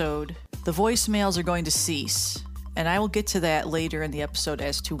episode, the voicemails are going to cease, and I will get to that later in the episode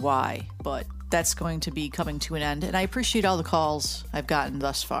as to why, but that's going to be coming to an end, and I appreciate all the calls I've gotten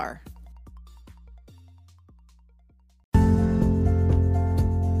thus far.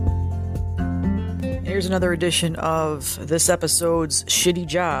 Here's another edition of this episode's Shitty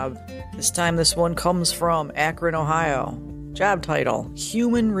Job. This time this one comes from Akron, Ohio. Job title,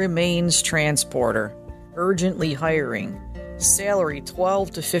 Human Remains Transporter. Urgently hiring. Salary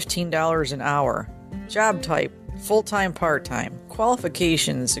 $12 to $15 an hour. Job type, full-time, part-time.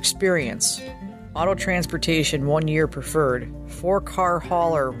 Qualifications, experience. Auto transportation, 1 year preferred. 4-car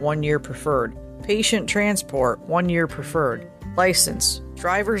hauler, 1 year preferred. Patient transport, 1 year preferred. License,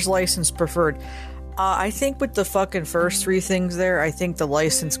 driver's license preferred. I think with the fucking first three things there, I think the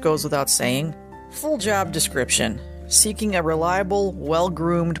license goes without saying. Full job description. seeking a reliable,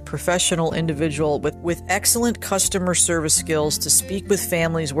 well-groomed, professional individual with excellent customer service skills to speak with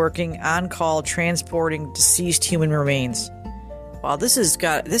families working on call transporting deceased human remains. Wow, this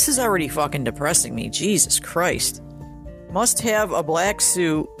is already fucking depressing me. Jesus Christ. Must have a black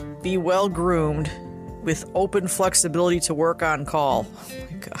suit, be well-groomed, with open flexibility to work on call. Oh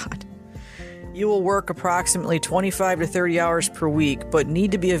my God. You will work approximately 25 to 30 hours per week, but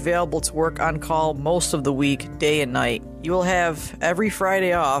need to be available to work on call most of the week, day and night. You will have every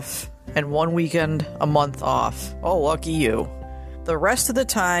Friday off and one weekend a month off. Oh, lucky you. The rest of the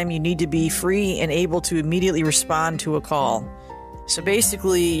time, you need to be free and able to immediately respond to a call. So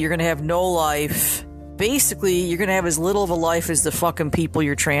basically, you're going to have no life. Basically, you're going to have as little of a life as the fucking people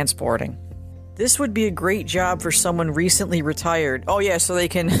you're transporting. This would be a great job for someone recently retired. Oh yeah, so they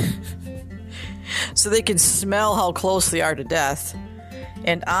can... so they can smell how close they are to death.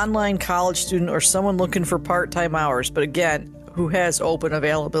 An online college student or someone looking for part-time hours, but again, who has open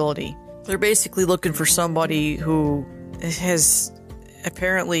availability. They're basically looking for somebody who has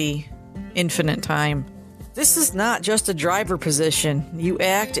apparently infinite time. This is not just a driver position. You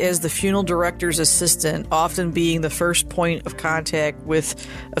act as the funeral director's assistant, often being the first point of contact with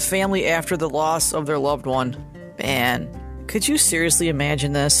a family after the loss of their loved one. Man, could you seriously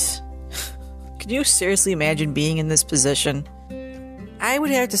imagine this? Can you seriously imagine being in this position? I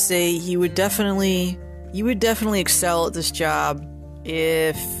would have to say you would definitely excel at this job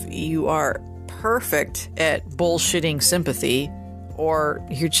if you are perfect at bullshitting sympathy, or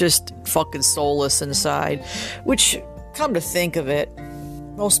you're just fucking soulless inside. Which, come to think of it,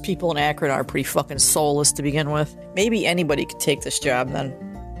 most people in Akron are pretty fucking soulless to begin with. Maybe anybody could take this job then.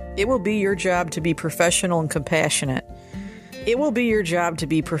 It will be your job to be professional and compassionate. It will be your job to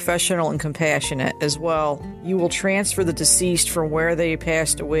be professional and compassionate as well. You will transfer the deceased from where they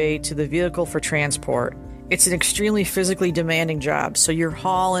passed away to the vehicle for transport. It's an extremely physically demanding job, so you're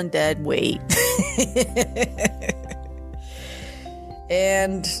hauling dead weight.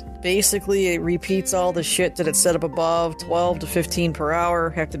 And basically it repeats all the shit that it said up above. 12 to 15 per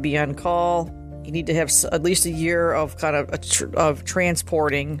hour, have to be on call. You need to have at least a year of kind of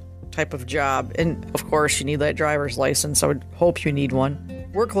transporting type of job, and of course you need that driver's license. I would hope you need one.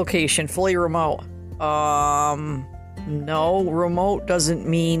 Work location, fully remote. No, remote doesn't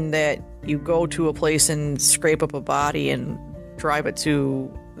mean that you go to a place and scrape up a body and drive it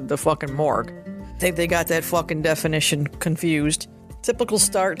to the fucking morgue. I think they got that fucking definition confused. Typical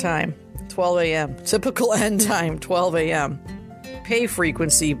start time, 12 a.m. Typical end time, 12 a.m. Pay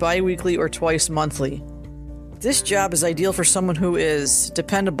frequency, bi-weekly or twice monthly. This job is ideal for someone who is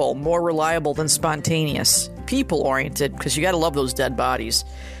dependable, more reliable than spontaneous, people-oriented, because you gotta love those dead bodies,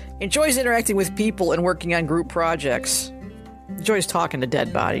 enjoys interacting with people and working on group projects, enjoys talking to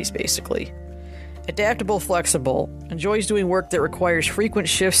dead bodies, basically, adaptable, flexible, enjoys doing work that requires frequent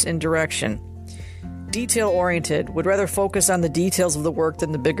shifts in direction, detail-oriented, would rather focus on the details of the work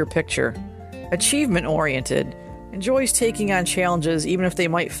than the bigger picture, achievement-oriented, enjoys taking on challenges even if they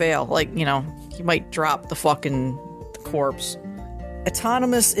might fail, like, you know, you might drop the fucking corpse.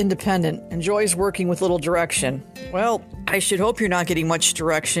 Autonomous, independent, enjoys working with little direction. Well, I should hope you're not getting much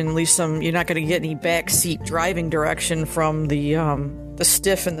direction, at least you're not going to get any backseat driving direction from the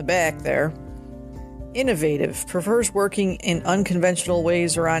stiff in the back there. Innovative, prefers working in unconventional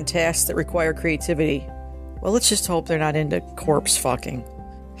ways or on tasks that require creativity. Well, let's just hope they're not into corpse fucking.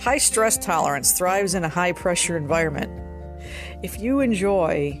 High stress tolerance, thrives in a high pressure environment. If you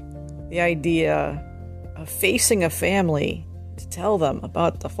enjoy the idea of facing a family to tell them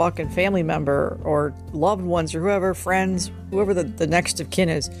about the fucking family member or loved ones or whoever, friends, whoever the next of kin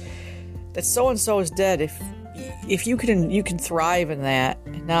is, that so-and-so is dead, if you can thrive in that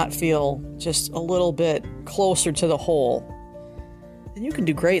and not feel just a little bit closer to the whole, then you can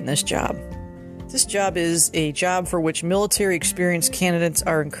do great in this job. This job is a job for which military experienced candidates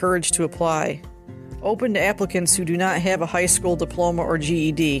are encouraged to apply. Open to applicants who do not have a high school diploma or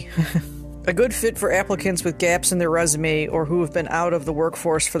GED. A good fit for applicants with gaps in their resume or who have been out of the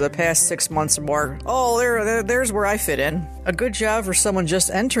workforce for the past 6 months or more. Oh, there's where I fit in. A good job for someone just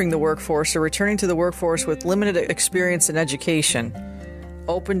entering the workforce or returning to the workforce with limited experience in education.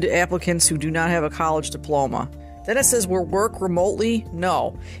 Open to applicants who do not have a college diploma. Then it says we'll work remotely?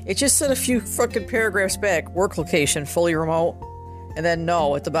 No. It just said a few fucking paragraphs back. Work location, fully remote. And then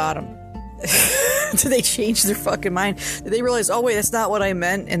no at the bottom. Did they change their fucking mind? Did they realize, oh wait, that's not what I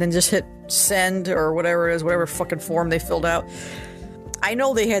meant? And then just hit send or whatever it is, whatever fucking form they filled out. I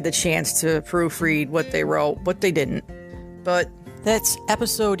know they had the chance to proofread what they wrote, but they didn't. But that's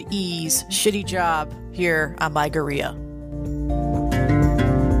episode E's shitty job here on My Guerrilla.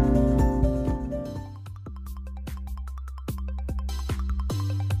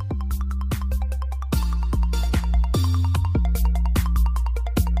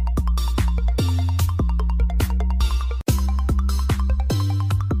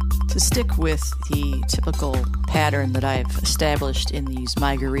 stick with the typical pattern that I've established in these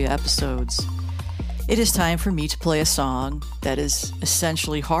My Guerilla episodes, it is time for me to play a song that is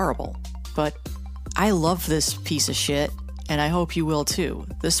essentially horrible. But I love this piece of shit, and I hope you will too.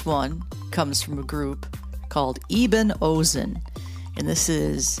 This one comes from a group called Ibn Ozin, and this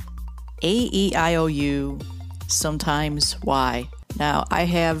is A-E-I-O-U, sometimes Y. Now, I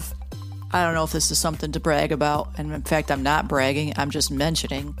don't know if this is something to brag about, and in fact, I'm not bragging, I'm just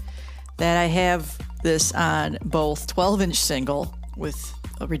mentioning that I have this on both 12-inch single with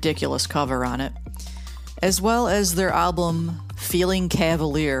a ridiculous cover on it, as well as their album Feeling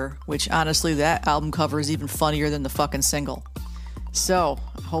Cavalier, which honestly, that album cover is even funnier than the fucking single. So,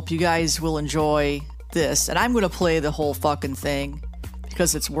 I hope you guys will enjoy this, and I'm going to play the whole fucking thing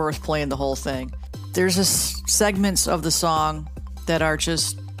because it's worth playing the whole thing. There's segments of the song that are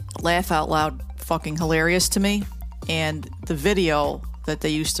just laugh out loud fucking hilarious to me, and the video that they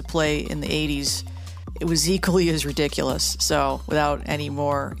used to play in the 80s, it was equally as ridiculous. So without any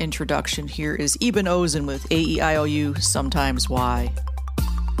more introduction, here is Ibn Ozin with A-E-I-O-U, sometimes Y.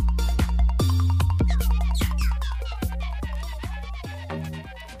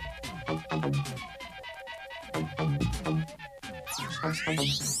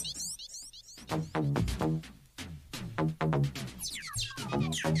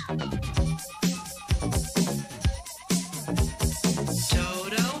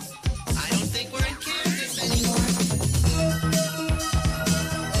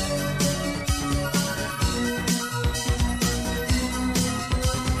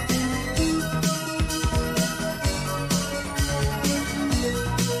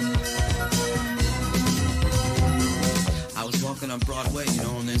 On Broadway, you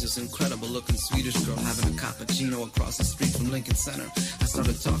know, and there's this incredible looking Swedish girl having a cappuccino across the street from Lincoln Center. I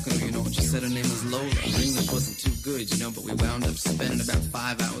started talking to her, you know, and she said her name was Lola. Her English wasn't too good, you know, but we wound up spending about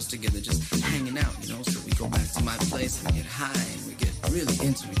 5 hours together just hanging out, you know. So we go back to my place and we get high and we get really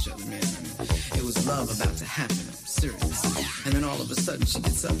into each other, man. I mean, it was love about to happen, I'm serious. And then all of a sudden she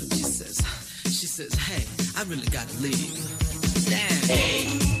gets up and she says, hey, I really gotta leave. Damn. Hey.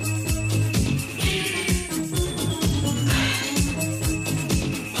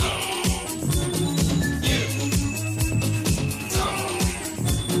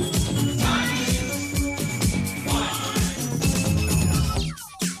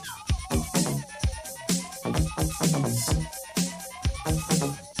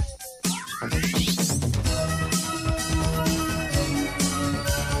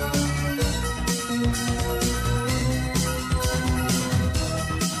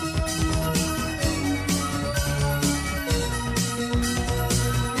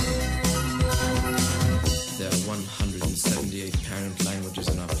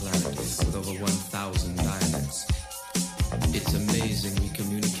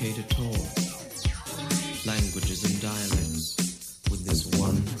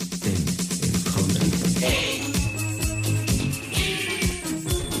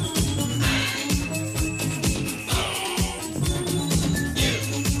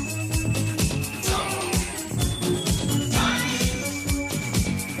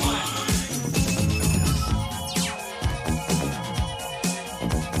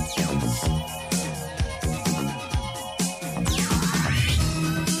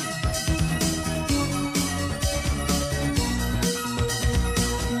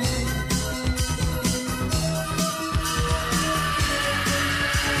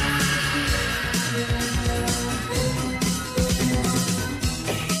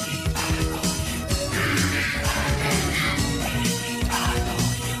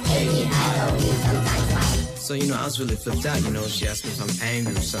 So, you know, I was really flipped out, you know. She asked me if I'm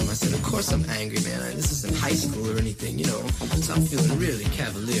angry or something. I said, of course I'm angry, man. This isn't high school or anything, you know. So I'm feeling really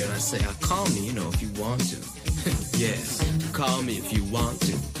cavalier. And I say, call me, you know, if you want to. Yeah, call me if you want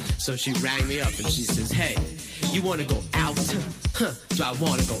to. So she rang me up and she says, hey, you want to go out? Huh, do I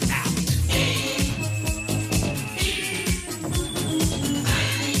want to go out? Hey.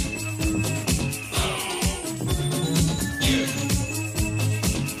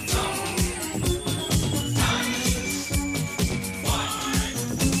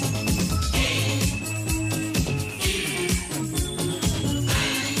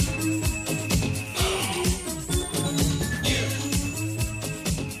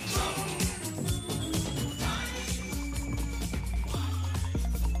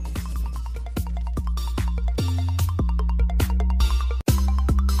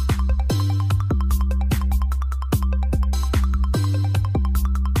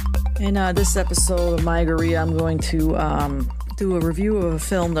 In this episode of My Guerilla, I'm going to do a review of a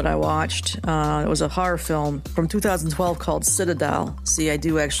film that I watched. It was a horror film from 2012 called Citadel. See, I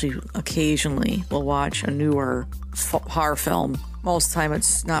do actually occasionally will watch a newer horror film. Most of the time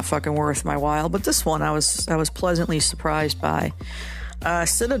it's not fucking worth my while, but this one I was pleasantly surprised by.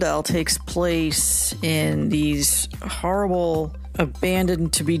 Citadel takes place in these horrible,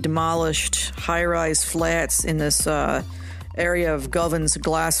 abandoned to be demolished high-rise flats in this area of Govans,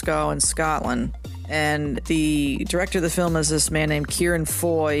 Glasgow, in Scotland. And the director of the film is this man named Kieran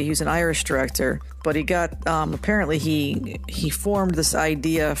Foy. He's an Irish director, but he got apparently he formed this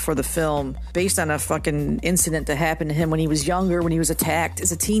idea for the film based on a fucking incident that happened to him when he was younger, when he was attacked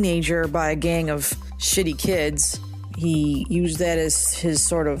as a teenager by a gang of shitty kids. He used that as his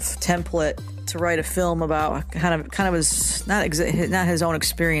sort of template to write a film about kind of his not his own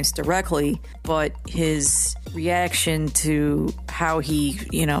experience directly, but his reaction to how he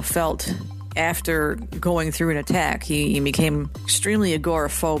felt after going through an attack. He became extremely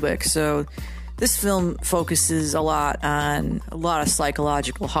agoraphobic. So this film focuses a lot on a lot of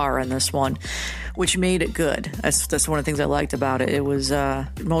psychological horror in this one, which made it good. That's one of the things I liked about it. It was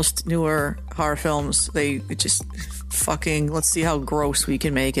most newer horror films, they just fucking, let's see how gross we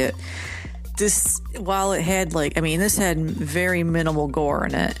can make it. This, while it had this had very minimal gore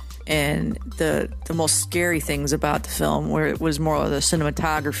in it, and the most scary things about the film, where it was more of the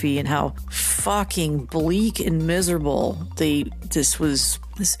cinematography and how fucking bleak and miserable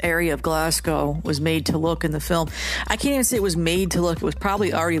this area of Glasgow was made to look in the film. I can't even say it was made to look. It was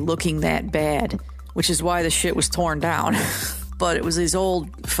probably already looking that bad, which is why the shit was torn down. But it was these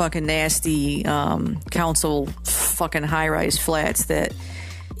old fucking nasty council fucking high-rise flats that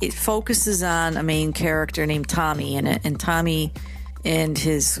it focuses on a main character named Tommy in it, and Tommy and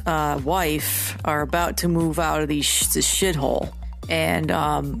his wife are about to move out of this shithole,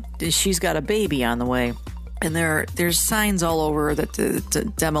 and she's got a baby on the way, and there's signs all over that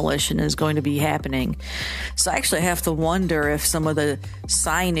the demolition is going to be happening. So I actually have to wonder if some of the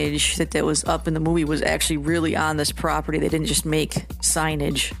signage that was up in the movie was actually really on this property. They didn't just make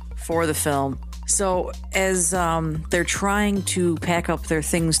signage for the film. So as they're trying to pack up their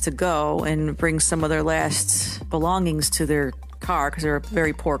things to go and bring some of their last belongings to their car, because they're a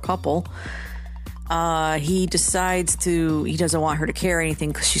very poor couple, he decides he doesn't want her to carry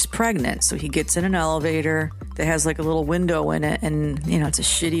anything because she's pregnant. So he gets in an elevator that has like a little window in it, and it's a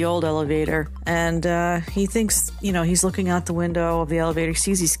shitty old elevator, and he thinks he's looking out the window of the elevator,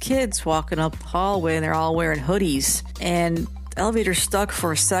 sees these kids walking up the hallway, and they're all wearing hoodies, and the elevator's stuck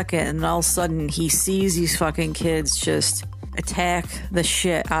for a second, and all of a sudden he sees these fucking kids just attack the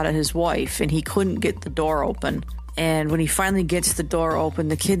shit out of his wife, and he couldn't get the door open. And when he finally gets the door open,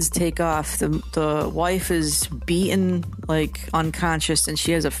 the kids take off. The wife is beaten, like unconscious, and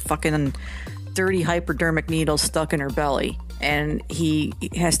she has a fucking dirty hypodermic needle stuck in her belly. And he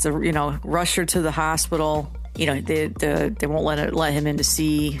has to, rush her to the hospital. They won't let him in to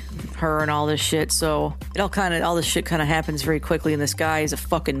see her and all this shit. So all this shit kind of happens very quickly, and this guy is a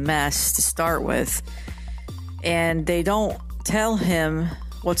fucking mess to start with. And they don't tell him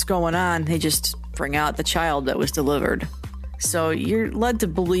what's going on. They just bring out the child that was delivered. So you're led to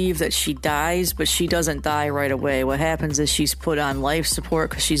believe that she dies, but she doesn't die right away. What happens is she's put on life support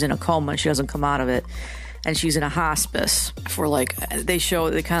because she's in a coma. She doesn't come out of it. And she's in a hospice for they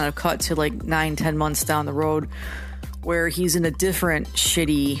kind of cut to 9-10 months down the road, where he's in a different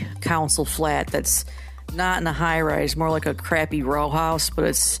shitty council flat that's not in a high rise, more like a crappy row house, but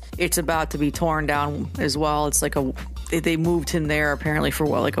it's about to be torn down as well. It's like they moved him there apparently for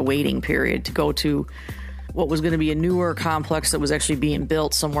a waiting period to go to what was going to be a newer complex that was actually being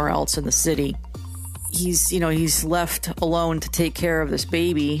built somewhere else in the city. He's left alone to take care of this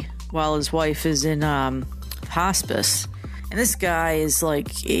baby while his wife is in hospice. And this guy is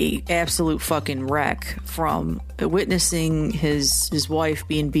like a absolute fucking wreck, from witnessing his wife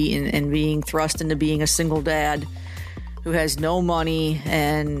being beaten and being thrust into being a single dad who has no money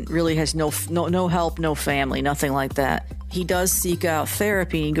and really has no help, no family, nothing like that. He does seek out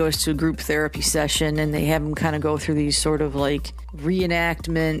therapy. He goes to a group therapy session, and they have him kind of go through these sort of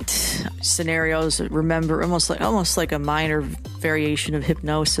reenactment scenarios that remember almost like a minor variation of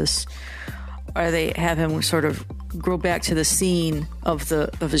hypnosis, or they have him sort of go back to the scene of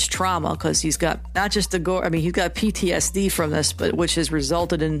his trauma, because he's got not just he's got PTSD from this, but which has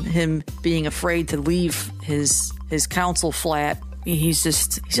resulted in him being afraid to leave his council flat. He's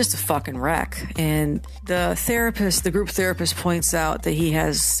just a fucking wreck. And the group therapist points out that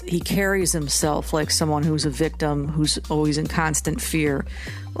he carries himself like someone who's a victim, who's always in constant fear.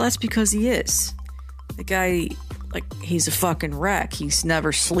 Well, that's because he is. The guy, he's a fucking wreck. He's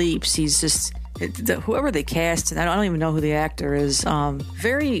never sleeps. He's just whoever they cast, and I don't even know who the actor is.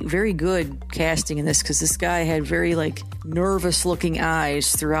 Very, very good casting in this, because this guy had very like nervous looking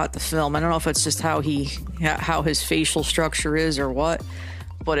eyes throughout the film. I don't know if it's just how his facial structure is or what,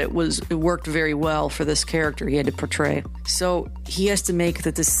 but it worked very well for this character he had to portray. So he has to make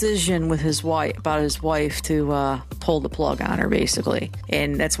the decision with his wife to pull the plug on her, basically.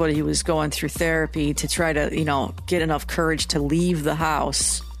 And that's what he was going through therapy to try to, get enough courage to leave the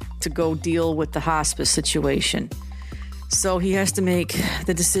house to go deal with the hospice situation. So he has to make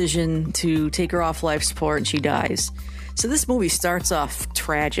the decision to take her off life support, and she dies. So this movie starts off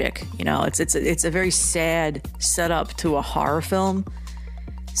tragic. It's a very sad setup to a horror film.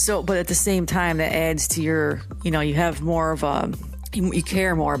 So, but at the same time, that adds to your, you have more of you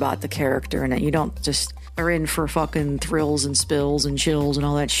care more about the character, and that you don't just are in for fucking thrills and spills and chills and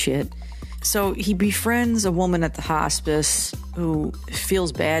all that shit. So he befriends a woman at the hospice who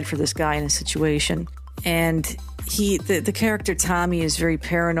feels bad for this guy in a situation. And the character Tommy is very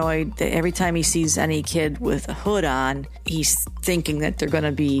paranoid that every time he sees any kid with a hood on, he's thinking that they're going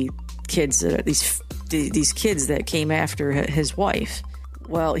to be kids that are these kids that came after his wife.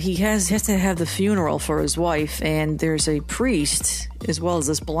 Well, he has to have the funeral for his wife, and there's a priest, as well as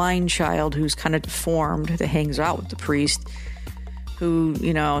this blind child who's kind of deformed, that hangs out with the priest, who,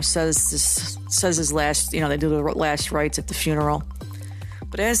 says his last, they do the last rites at the funeral.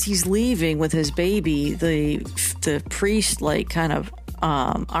 But as he's leaving with his baby, the priest, kind of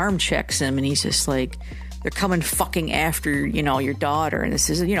arm checks him, and he's just like, they're coming fucking after, your daughter. And this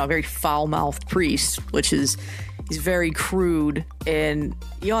is, a very foul-mouthed priest, which is... He's very crude, and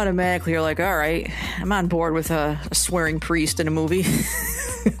you automatically are like, all right, I'm on board with a swearing priest in a movie.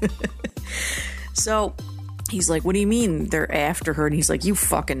 So he's like, what do you mean they're after her? And he's like, you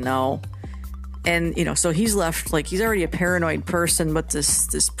fucking know. And, so he's left, he's already a paranoid person, but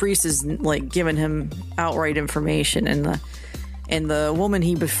this priest is, giving him outright information. And the woman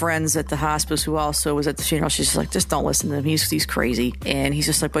he befriends at the hospice, who also was at the funeral, she's just like, just don't listen to him. He's crazy. And he's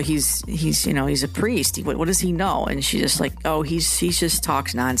just like, but he's a priest. What does he know? And she's just like, oh, he just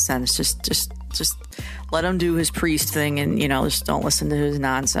talks nonsense. Just let him do his priest thing, and just don't listen to his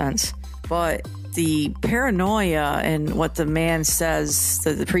nonsense. But the paranoia and what the man says,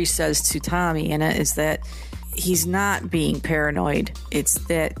 that the priest says to Tommy in it, is that he's not being paranoid. It's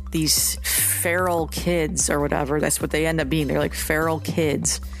that these feral kids or whatever, that's what they end up being. They're like feral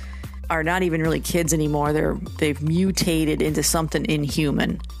kids, are not even really kids anymore. They've mutated into something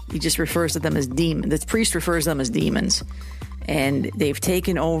inhuman. He just refers to them as demons. The priest refers to them as demons. And they've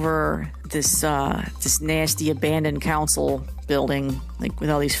taken over this nasty abandoned council building, with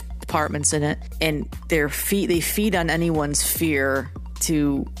all these apartments in it. And they feed on anyone's fear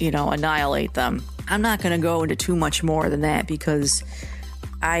to, annihilate them. I'm not going to go into too much more than that, because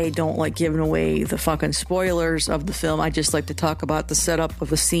I don't like giving away the fucking spoilers of the film. I just like to talk about the setup of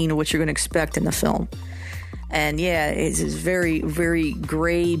the scene, what you're going to expect in the film. And yeah, it's very, very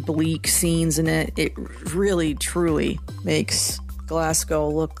gray, bleak scenes in it. It really, truly makes Glasgow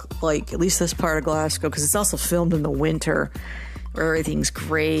look like, at least this part of Glasgow, because it's also filmed in the winter, where everything's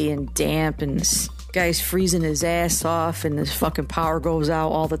gray and damp, and this guy's freezing his ass off, and his fucking power goes out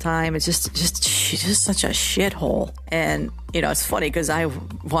all the time. It's just such a shithole. And it's funny, because I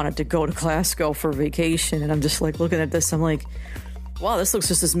wanted to go to Glasgow for vacation, and I'm just looking at this, I'm like, wow, this looks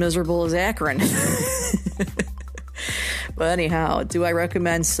just as miserable as Akron. But anyhow, do I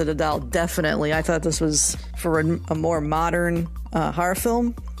recommend Citadel? Definitely. I thought this was, for a more modern horror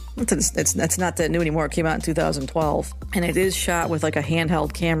film, it's not that new anymore. It came out in 2012, and it is shot with a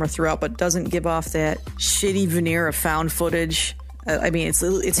handheld camera throughout, but doesn't give off that shitty veneer of found footage.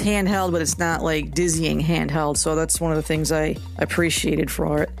 It's handheld, but it's not dizzying handheld. So that's one of the things I appreciated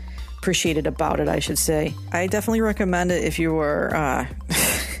about it, I should say. I definitely recommend it if you are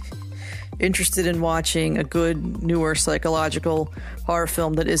interested in watching a good, newer psychological horror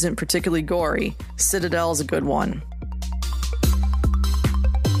film that isn't particularly gory. Citadel is a good one.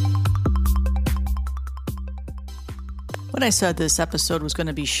 When I said this episode was going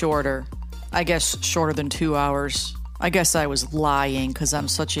to be shorter, I guess shorter than 2 hours, I guess I was lying, because I'm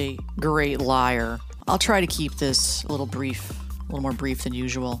such a great liar. I'll try to keep this a little more brief than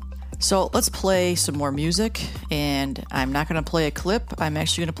usual. So let's play some more music, and I'm not going to play a clip. I'm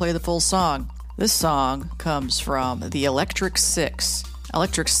actually going to play the full song. This song comes from the Electric Six.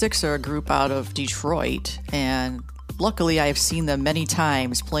 Electric Six are a group out of Detroit, and luckily I have seen them many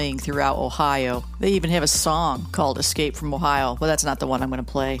times playing throughout Ohio. They even have a song called Escape from Ohio, but that's not the one I'm going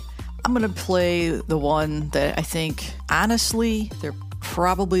to play. I'm going to play the one that I think, honestly, they're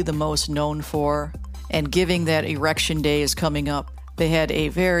probably the most known for, and given that Erection Day is coming up, they had a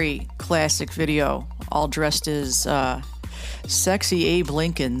very classic video, all dressed as sexy Abe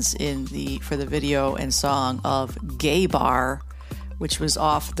Lincolns for the video and song of Gay Bar, which was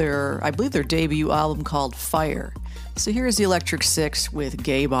off their, I believe, their debut album called Fire. So here's the Electric Six with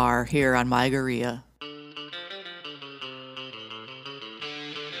Gay Bar here on Margarita.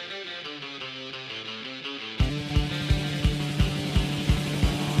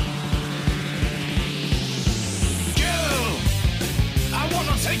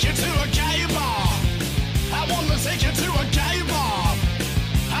 Take you to a gay bar. I wanna take you to a gay bar.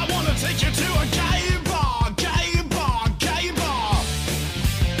 I wanna take you to a gay bar, gay bar, gay bar.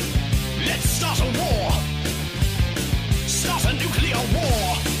 Let's start a war. Start a nuclear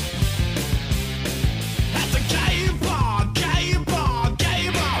war. At the gay bar, gay bar, gay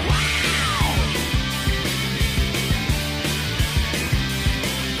bar. Wow!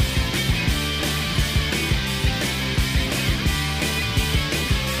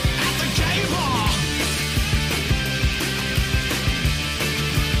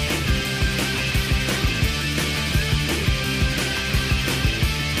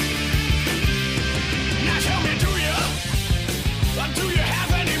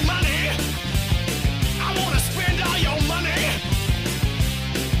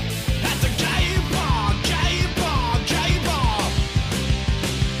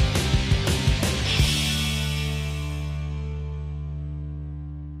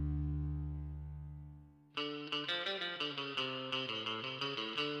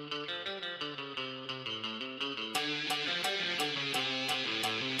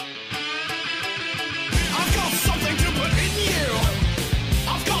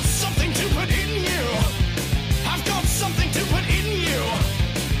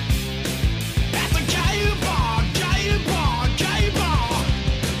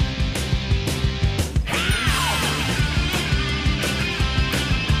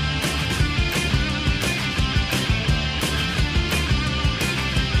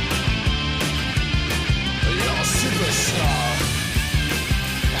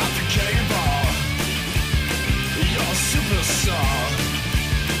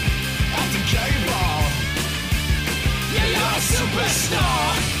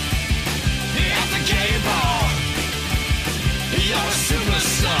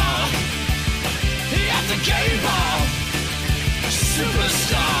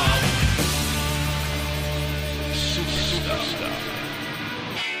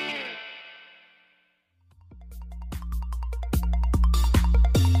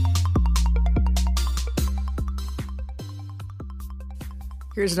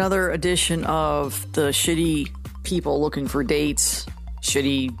 Here's another edition of the shitty people looking for dates,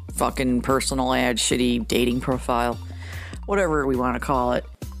 shitty fucking personal ad, shitty dating profile, whatever we want to call it.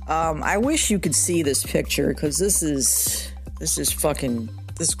 I wish you could see this picture, because this is fucking,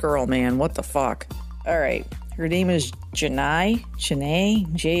 this girl, man, what the fuck. All right, her name is Janai,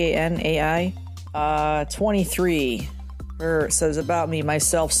 Janai, 23. Her says about me, my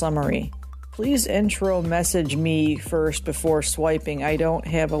self summary. Please intro message me first before swiping. I don't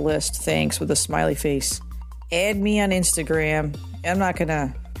have a list. Thanks, with a smiley face. Add me on Instagram. I'm not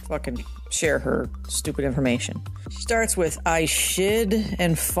gonna fucking share her stupid information. She starts with, I shid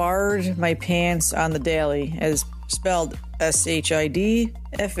and farted my pants on the daily, as spelled SHIDFARD.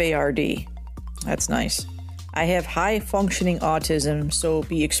 That's nice. I have high functioning autism, so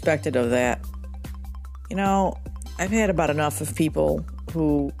be expected of that. You know, I've had about enough of people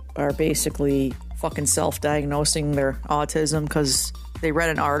who are basically fucking self-diagnosing their autism because they read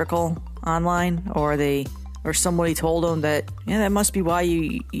an article online, or somebody told them that, yeah, that must be why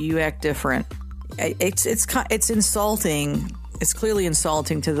you act different. It's insulting. It's clearly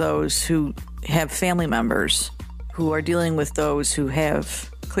insulting to those who have family members who are dealing with those who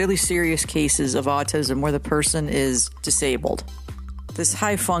have clearly serious cases of autism where the person is disabled. This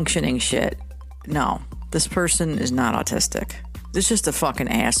high functioning shit, no, this person is not autistic. This is just a fucking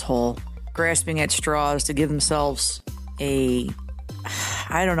asshole grasping at straws to give themselves an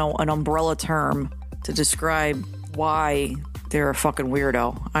umbrella term to describe why they're a fucking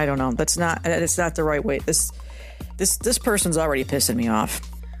weirdo. I don't know. It's not the right way. This person's already pissing me off.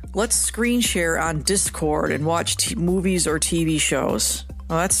 Let's screen share on Discord and watch movies or TV shows.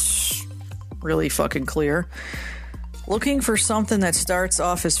 Well, that's really fucking clear. Looking for something that starts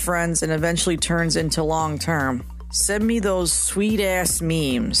off as friends and eventually turns into long term. Send me those sweet-ass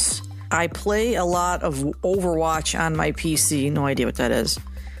memes. I play a lot of Overwatch on my PC. No idea what that is.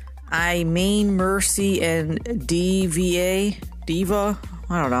 I main Mercy and Diva.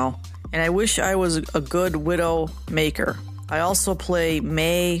 I don't know. And I wish I was a good Widow maker. I also play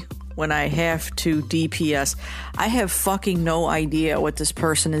Mei when I have to DPS. I have fucking no idea what this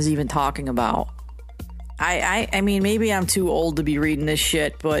person is even talking about. I mean, maybe I'm too old to be reading this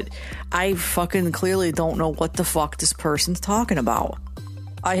shit, but I fucking clearly don't know what the fuck this person's talking about.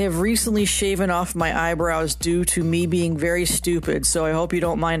 I have recently shaven off my eyebrows due to me being very stupid, so I hope you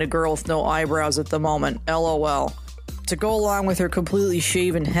don't mind a girl with no eyebrows at the moment. LOL. To go along with her completely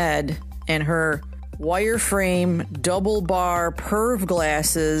shaven head and her wireframe double bar perv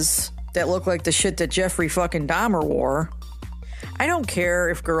glasses that look like the shit that Jeffrey fucking Dahmer wore, I don't care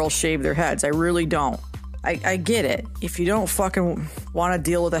if girls shave their heads. I really don't. I get it. If you don't fucking want to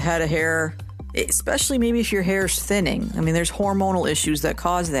deal with a head of hair, especially maybe if your hair's thinning. I mean, there's hormonal issues that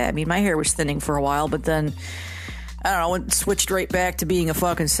cause that. I mean, my hair was thinning for a while, but then, I don't know, it switched right back to being a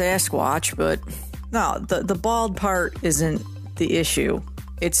fucking Sasquatch. But no, the bald part isn't the issue.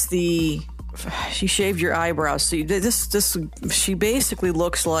 It's she shaved your eyebrows. So she basically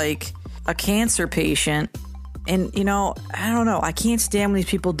looks like a cancer patient. And, you know, I don't know. I can't stand when these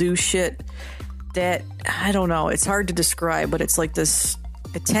people do shit that, I don't know, it's hard to describe, but it's like this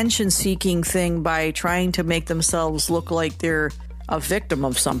attention-seeking thing by trying to make themselves look like they're a victim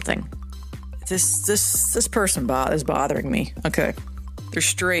of something. This person is bothering me. Okay. They're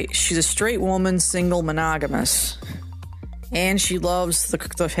straight. She's a straight woman, single, monogamous. And she loves the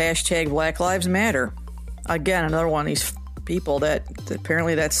hashtag Black Lives Matter. Again, another one of these people that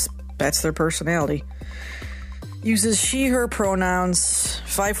apparently that's their personality. Uses she, her pronouns,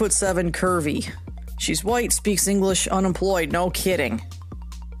 5'7", curvy. She's white, speaks English, unemployed, no kidding.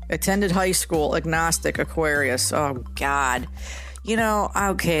 Attended high school, agnostic, Aquarius. Oh, God. You know,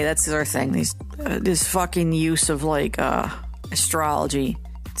 okay, that's the other thing. This fucking use of, like, astrology.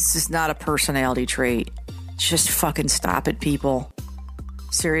 This is not a personality trait. Just fucking stop it, people.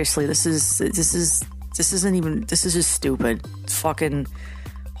 Seriously, this is just stupid. It's fucking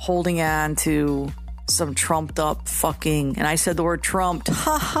holding on to some trumped up fucking, and I said the word trumped.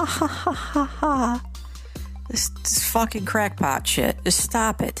 Ha ha ha ha ha ha. This fucking crackpot shit. Just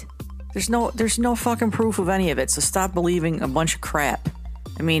stop it. There's no fucking proof of any of it, so stop believing a bunch of crap.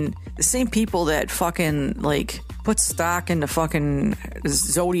 I mean, the same people that fucking, like, put stock into fucking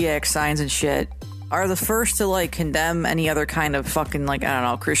zodiac signs and shit are the first to, like, condemn any other kind of fucking, like, I don't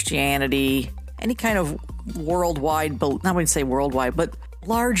know, Christianity, any kind of worldwide, not going to say worldwide, but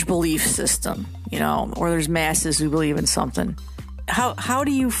large belief system, you know, or there's masses who believe in something. How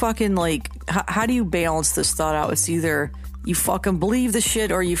do you fucking, like, how do you balance this thought out? It's either you fucking believe the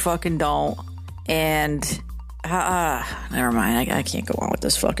shit or you fucking don't. And, never mind. I can't go on with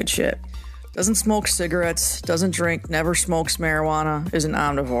this fucking shit. Doesn't smoke cigarettes, doesn't drink, never smokes marijuana, is an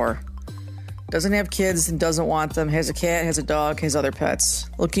omnivore. Doesn't have kids and doesn't want them, has a cat, has a dog, has other pets.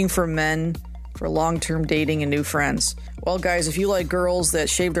 Looking for men for long-term dating and new friends. Well, guys, if you like girls that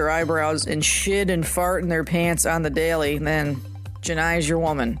shave their eyebrows and shit and fart in their pants on the daily, then Janai's your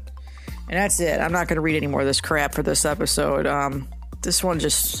woman. And that's it. I'm not going to read any more of this crap for this episode. This one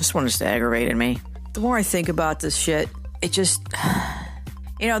just aggravated me. The more I think about this shit, it just,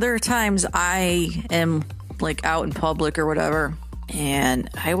 you know, there are times I am, like, out in public or whatever, and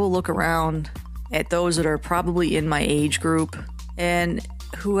I will look around at those that are probably in my age group, and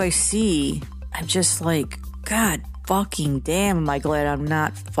who I see, I'm just like, God fucking damn, am I glad I'm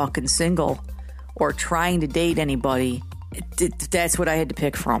not fucking single or trying to date anybody. That's what I had to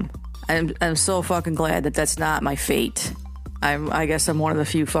pick from. I'm so fucking glad that that's not my fate. I guess I'm one of the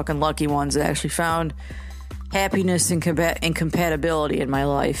few fucking lucky ones that actually found happiness and compatibility in my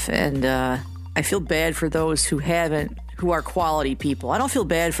life. And I feel bad for those who haven't, who are quality people. I don't feel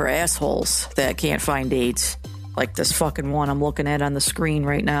bad for assholes that can't find dates, like this fucking one I'm looking at on the screen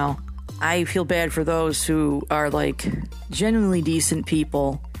right now. I feel bad for those who are, like, genuinely decent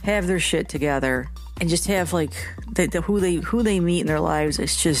people, have their shit together, and just have, like, who they meet in their lives.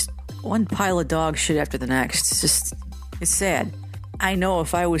 It's just one pile of dog shit after the next. It's sad. I know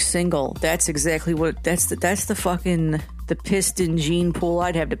if I was single, that's exactly what, that's the fucking, the piston gene pool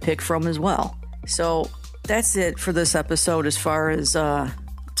I'd have to pick from as well. So that's it for this episode as far as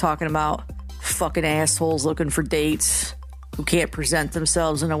talking about fucking assholes looking for dates who can't present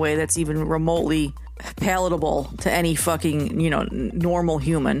themselves in a way that's even remotely palatable to any fucking, you know, normal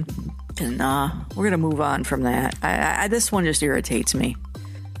human. And we're gonna move on from that. This one just irritates me.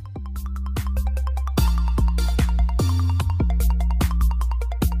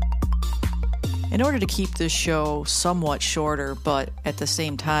 In order to keep this show somewhat shorter, but at the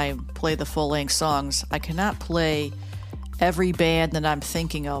same time play the full-length songs, I cannot play every band that I'm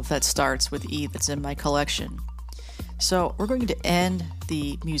thinking of that starts with E that's in my collection. So we're going to end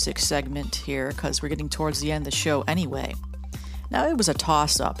the music segment here because we're getting towards the end of the show anyway. Now, it was a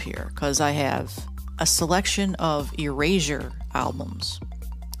toss-up here, because I have a selection of Erasure albums,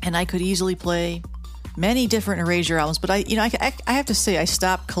 and I could easily play many different Erasure albums, but I have to say I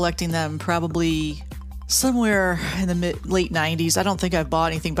stopped collecting them probably somewhere in the late 90s. I don't think I've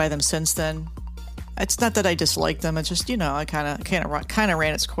bought anything by them since then. It's not that I dislike them, it's just, I kind of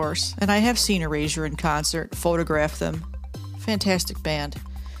ran its course. And I have seen Erasure in concert, photographed them. Fantastic band.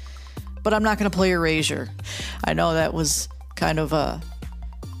 But I'm not going to play Erasure. I know that was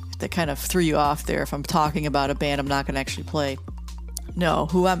that kind of threw you off there if I'm talking about a band I'm not going to actually play. No,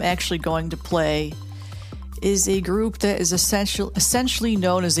 who I'm actually going to play is a group that is essentially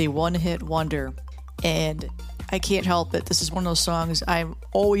known as a one-hit wonder. And I can't help it. This is one of those songs I'm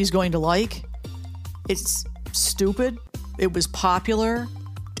always going to like. It's stupid. It was popular.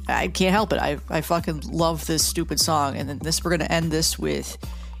 I can't help it. I fucking love this stupid song. And then we're going to end this with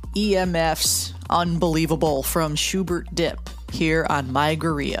EMF's Unbelievable from Schubert Dip here on My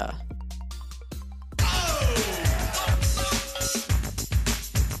Guerilla.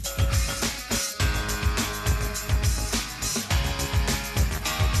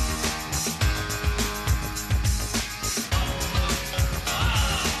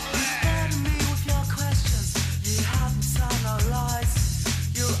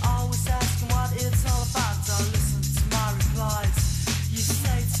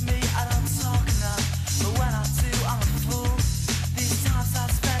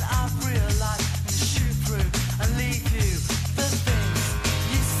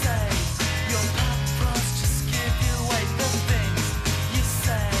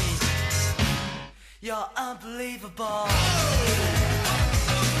 You're unbelievable.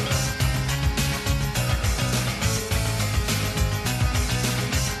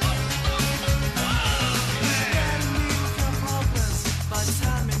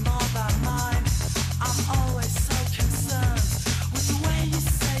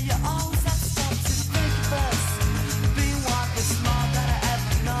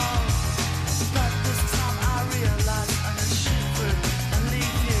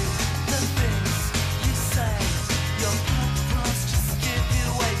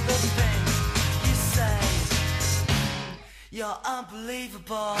 You're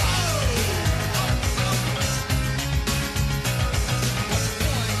unbelievable.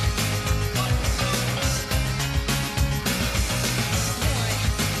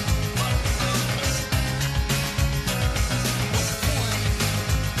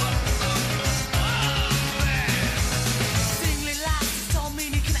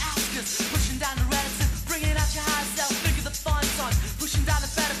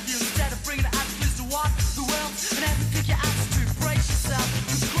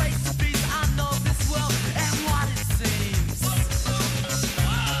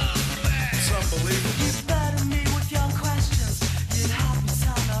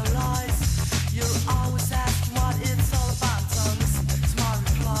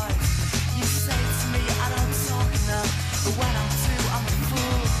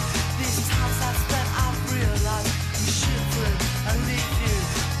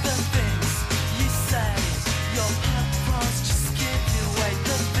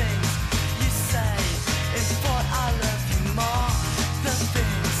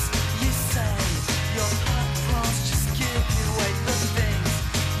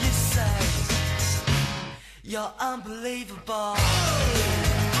 You're unbelievable.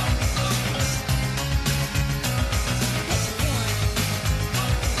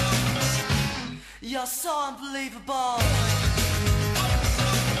 You're so unbelievable.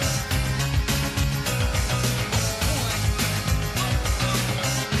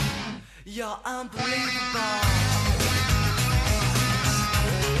 You're unbelievable.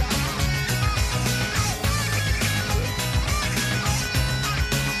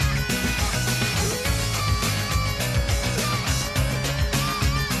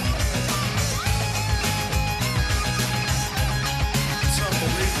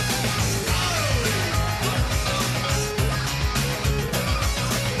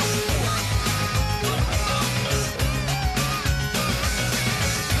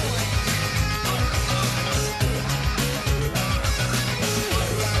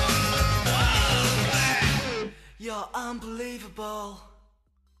 You're unbelievable.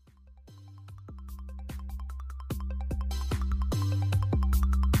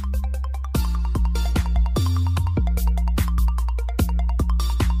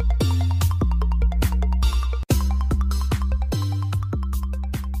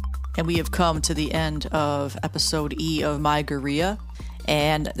 And we have come to the end of episode E of My Guerilla.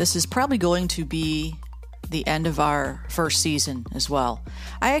 And this is probably going to be the end of our first season as well.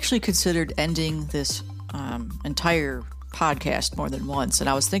 I actually considered ending this entire podcast more than once, and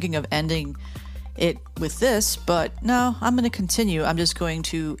I was thinking of ending it with this, but no, I'm going to continue. I'm just going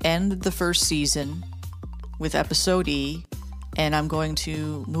to end the first season with episode E, and I'm going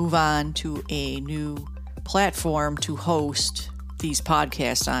to move on to a new platform to host these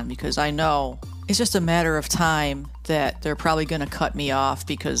podcasts on, because I know it's just a matter of time that they're probably going to cut me off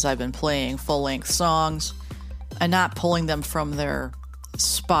because I've been playing full-length songs and not pulling them from their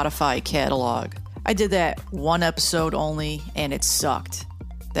Spotify catalog. I did that one episode only, and it sucked.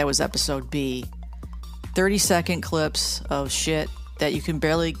 That was episode B. 30-second clips of shit that you can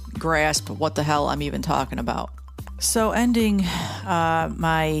barely grasp what the hell I'm even talking about. So ending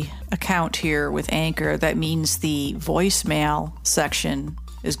my account here with Anchor, that means the voicemail section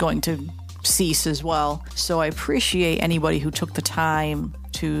is going to cease as well. So I appreciate anybody who took the time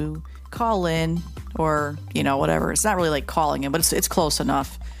to call in, or, you know, whatever. It's not really like calling in, but it's close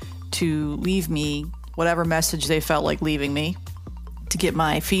enough to leave me whatever message they felt like leaving me to get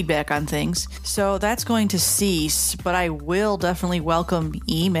my feedback on things. So that's going to cease, but I will definitely welcome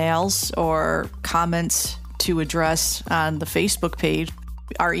emails or comments to address on the Facebook page.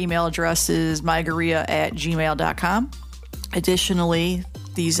 Our email address is mygoria@gmail.com. Additionally,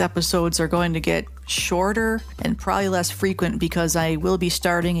 these episodes are going to get shorter and probably less frequent because I will be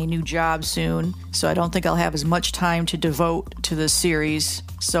starting a new job soon. So I don't think I'll have as much time to devote to this series.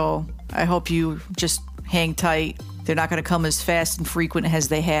 So I hope you just hang tight. They're not going to come as fast and frequent as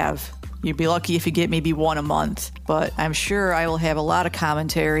they have. You'd be lucky if you get maybe one a month. But I'm sure I will have a lot of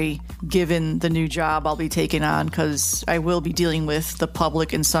commentary given the new job I'll be taking on, because I will be dealing with the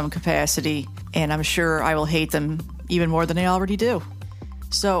public in some capacity. And I'm sure I will hate them even more than I already do.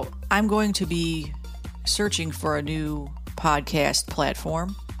 So I'm going to be searching for a new podcast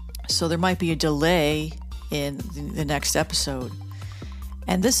platform. So there might be a delay in the next episode.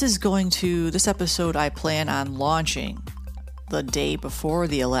 And this episode I plan on launching the day before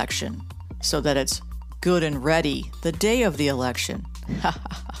the election so that it's good and ready the day of the election.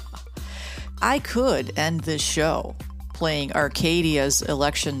 I could end this show playing Arcadia's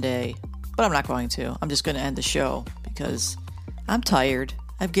Election Day, but I'm not going to. I'm just going to end the show because I'm tired.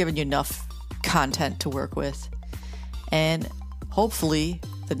 I've given you enough content to work with. And hopefully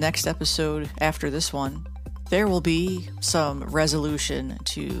the next episode after this one, there will be some resolution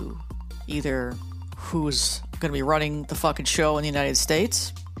to either who's going to be running the fucking show in the United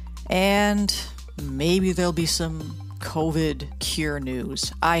States, and maybe there'll be some COVID cure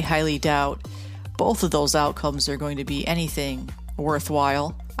news. I highly doubt both of those outcomes are going to be anything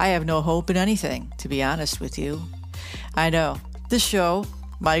worthwhile. I have no hope in anything, to be honest with you. I know. This show,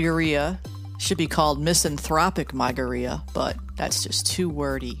 Mygoria, should be called Misanthropic Mygoria, but that's just too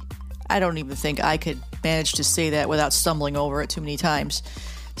wordy. I don't even think I could manage to say that without stumbling over it too many times.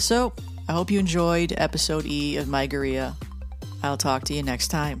 So, I hope you enjoyed episode E of Mygoria. I'll talk to you next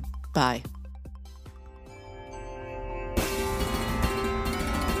time. Bye.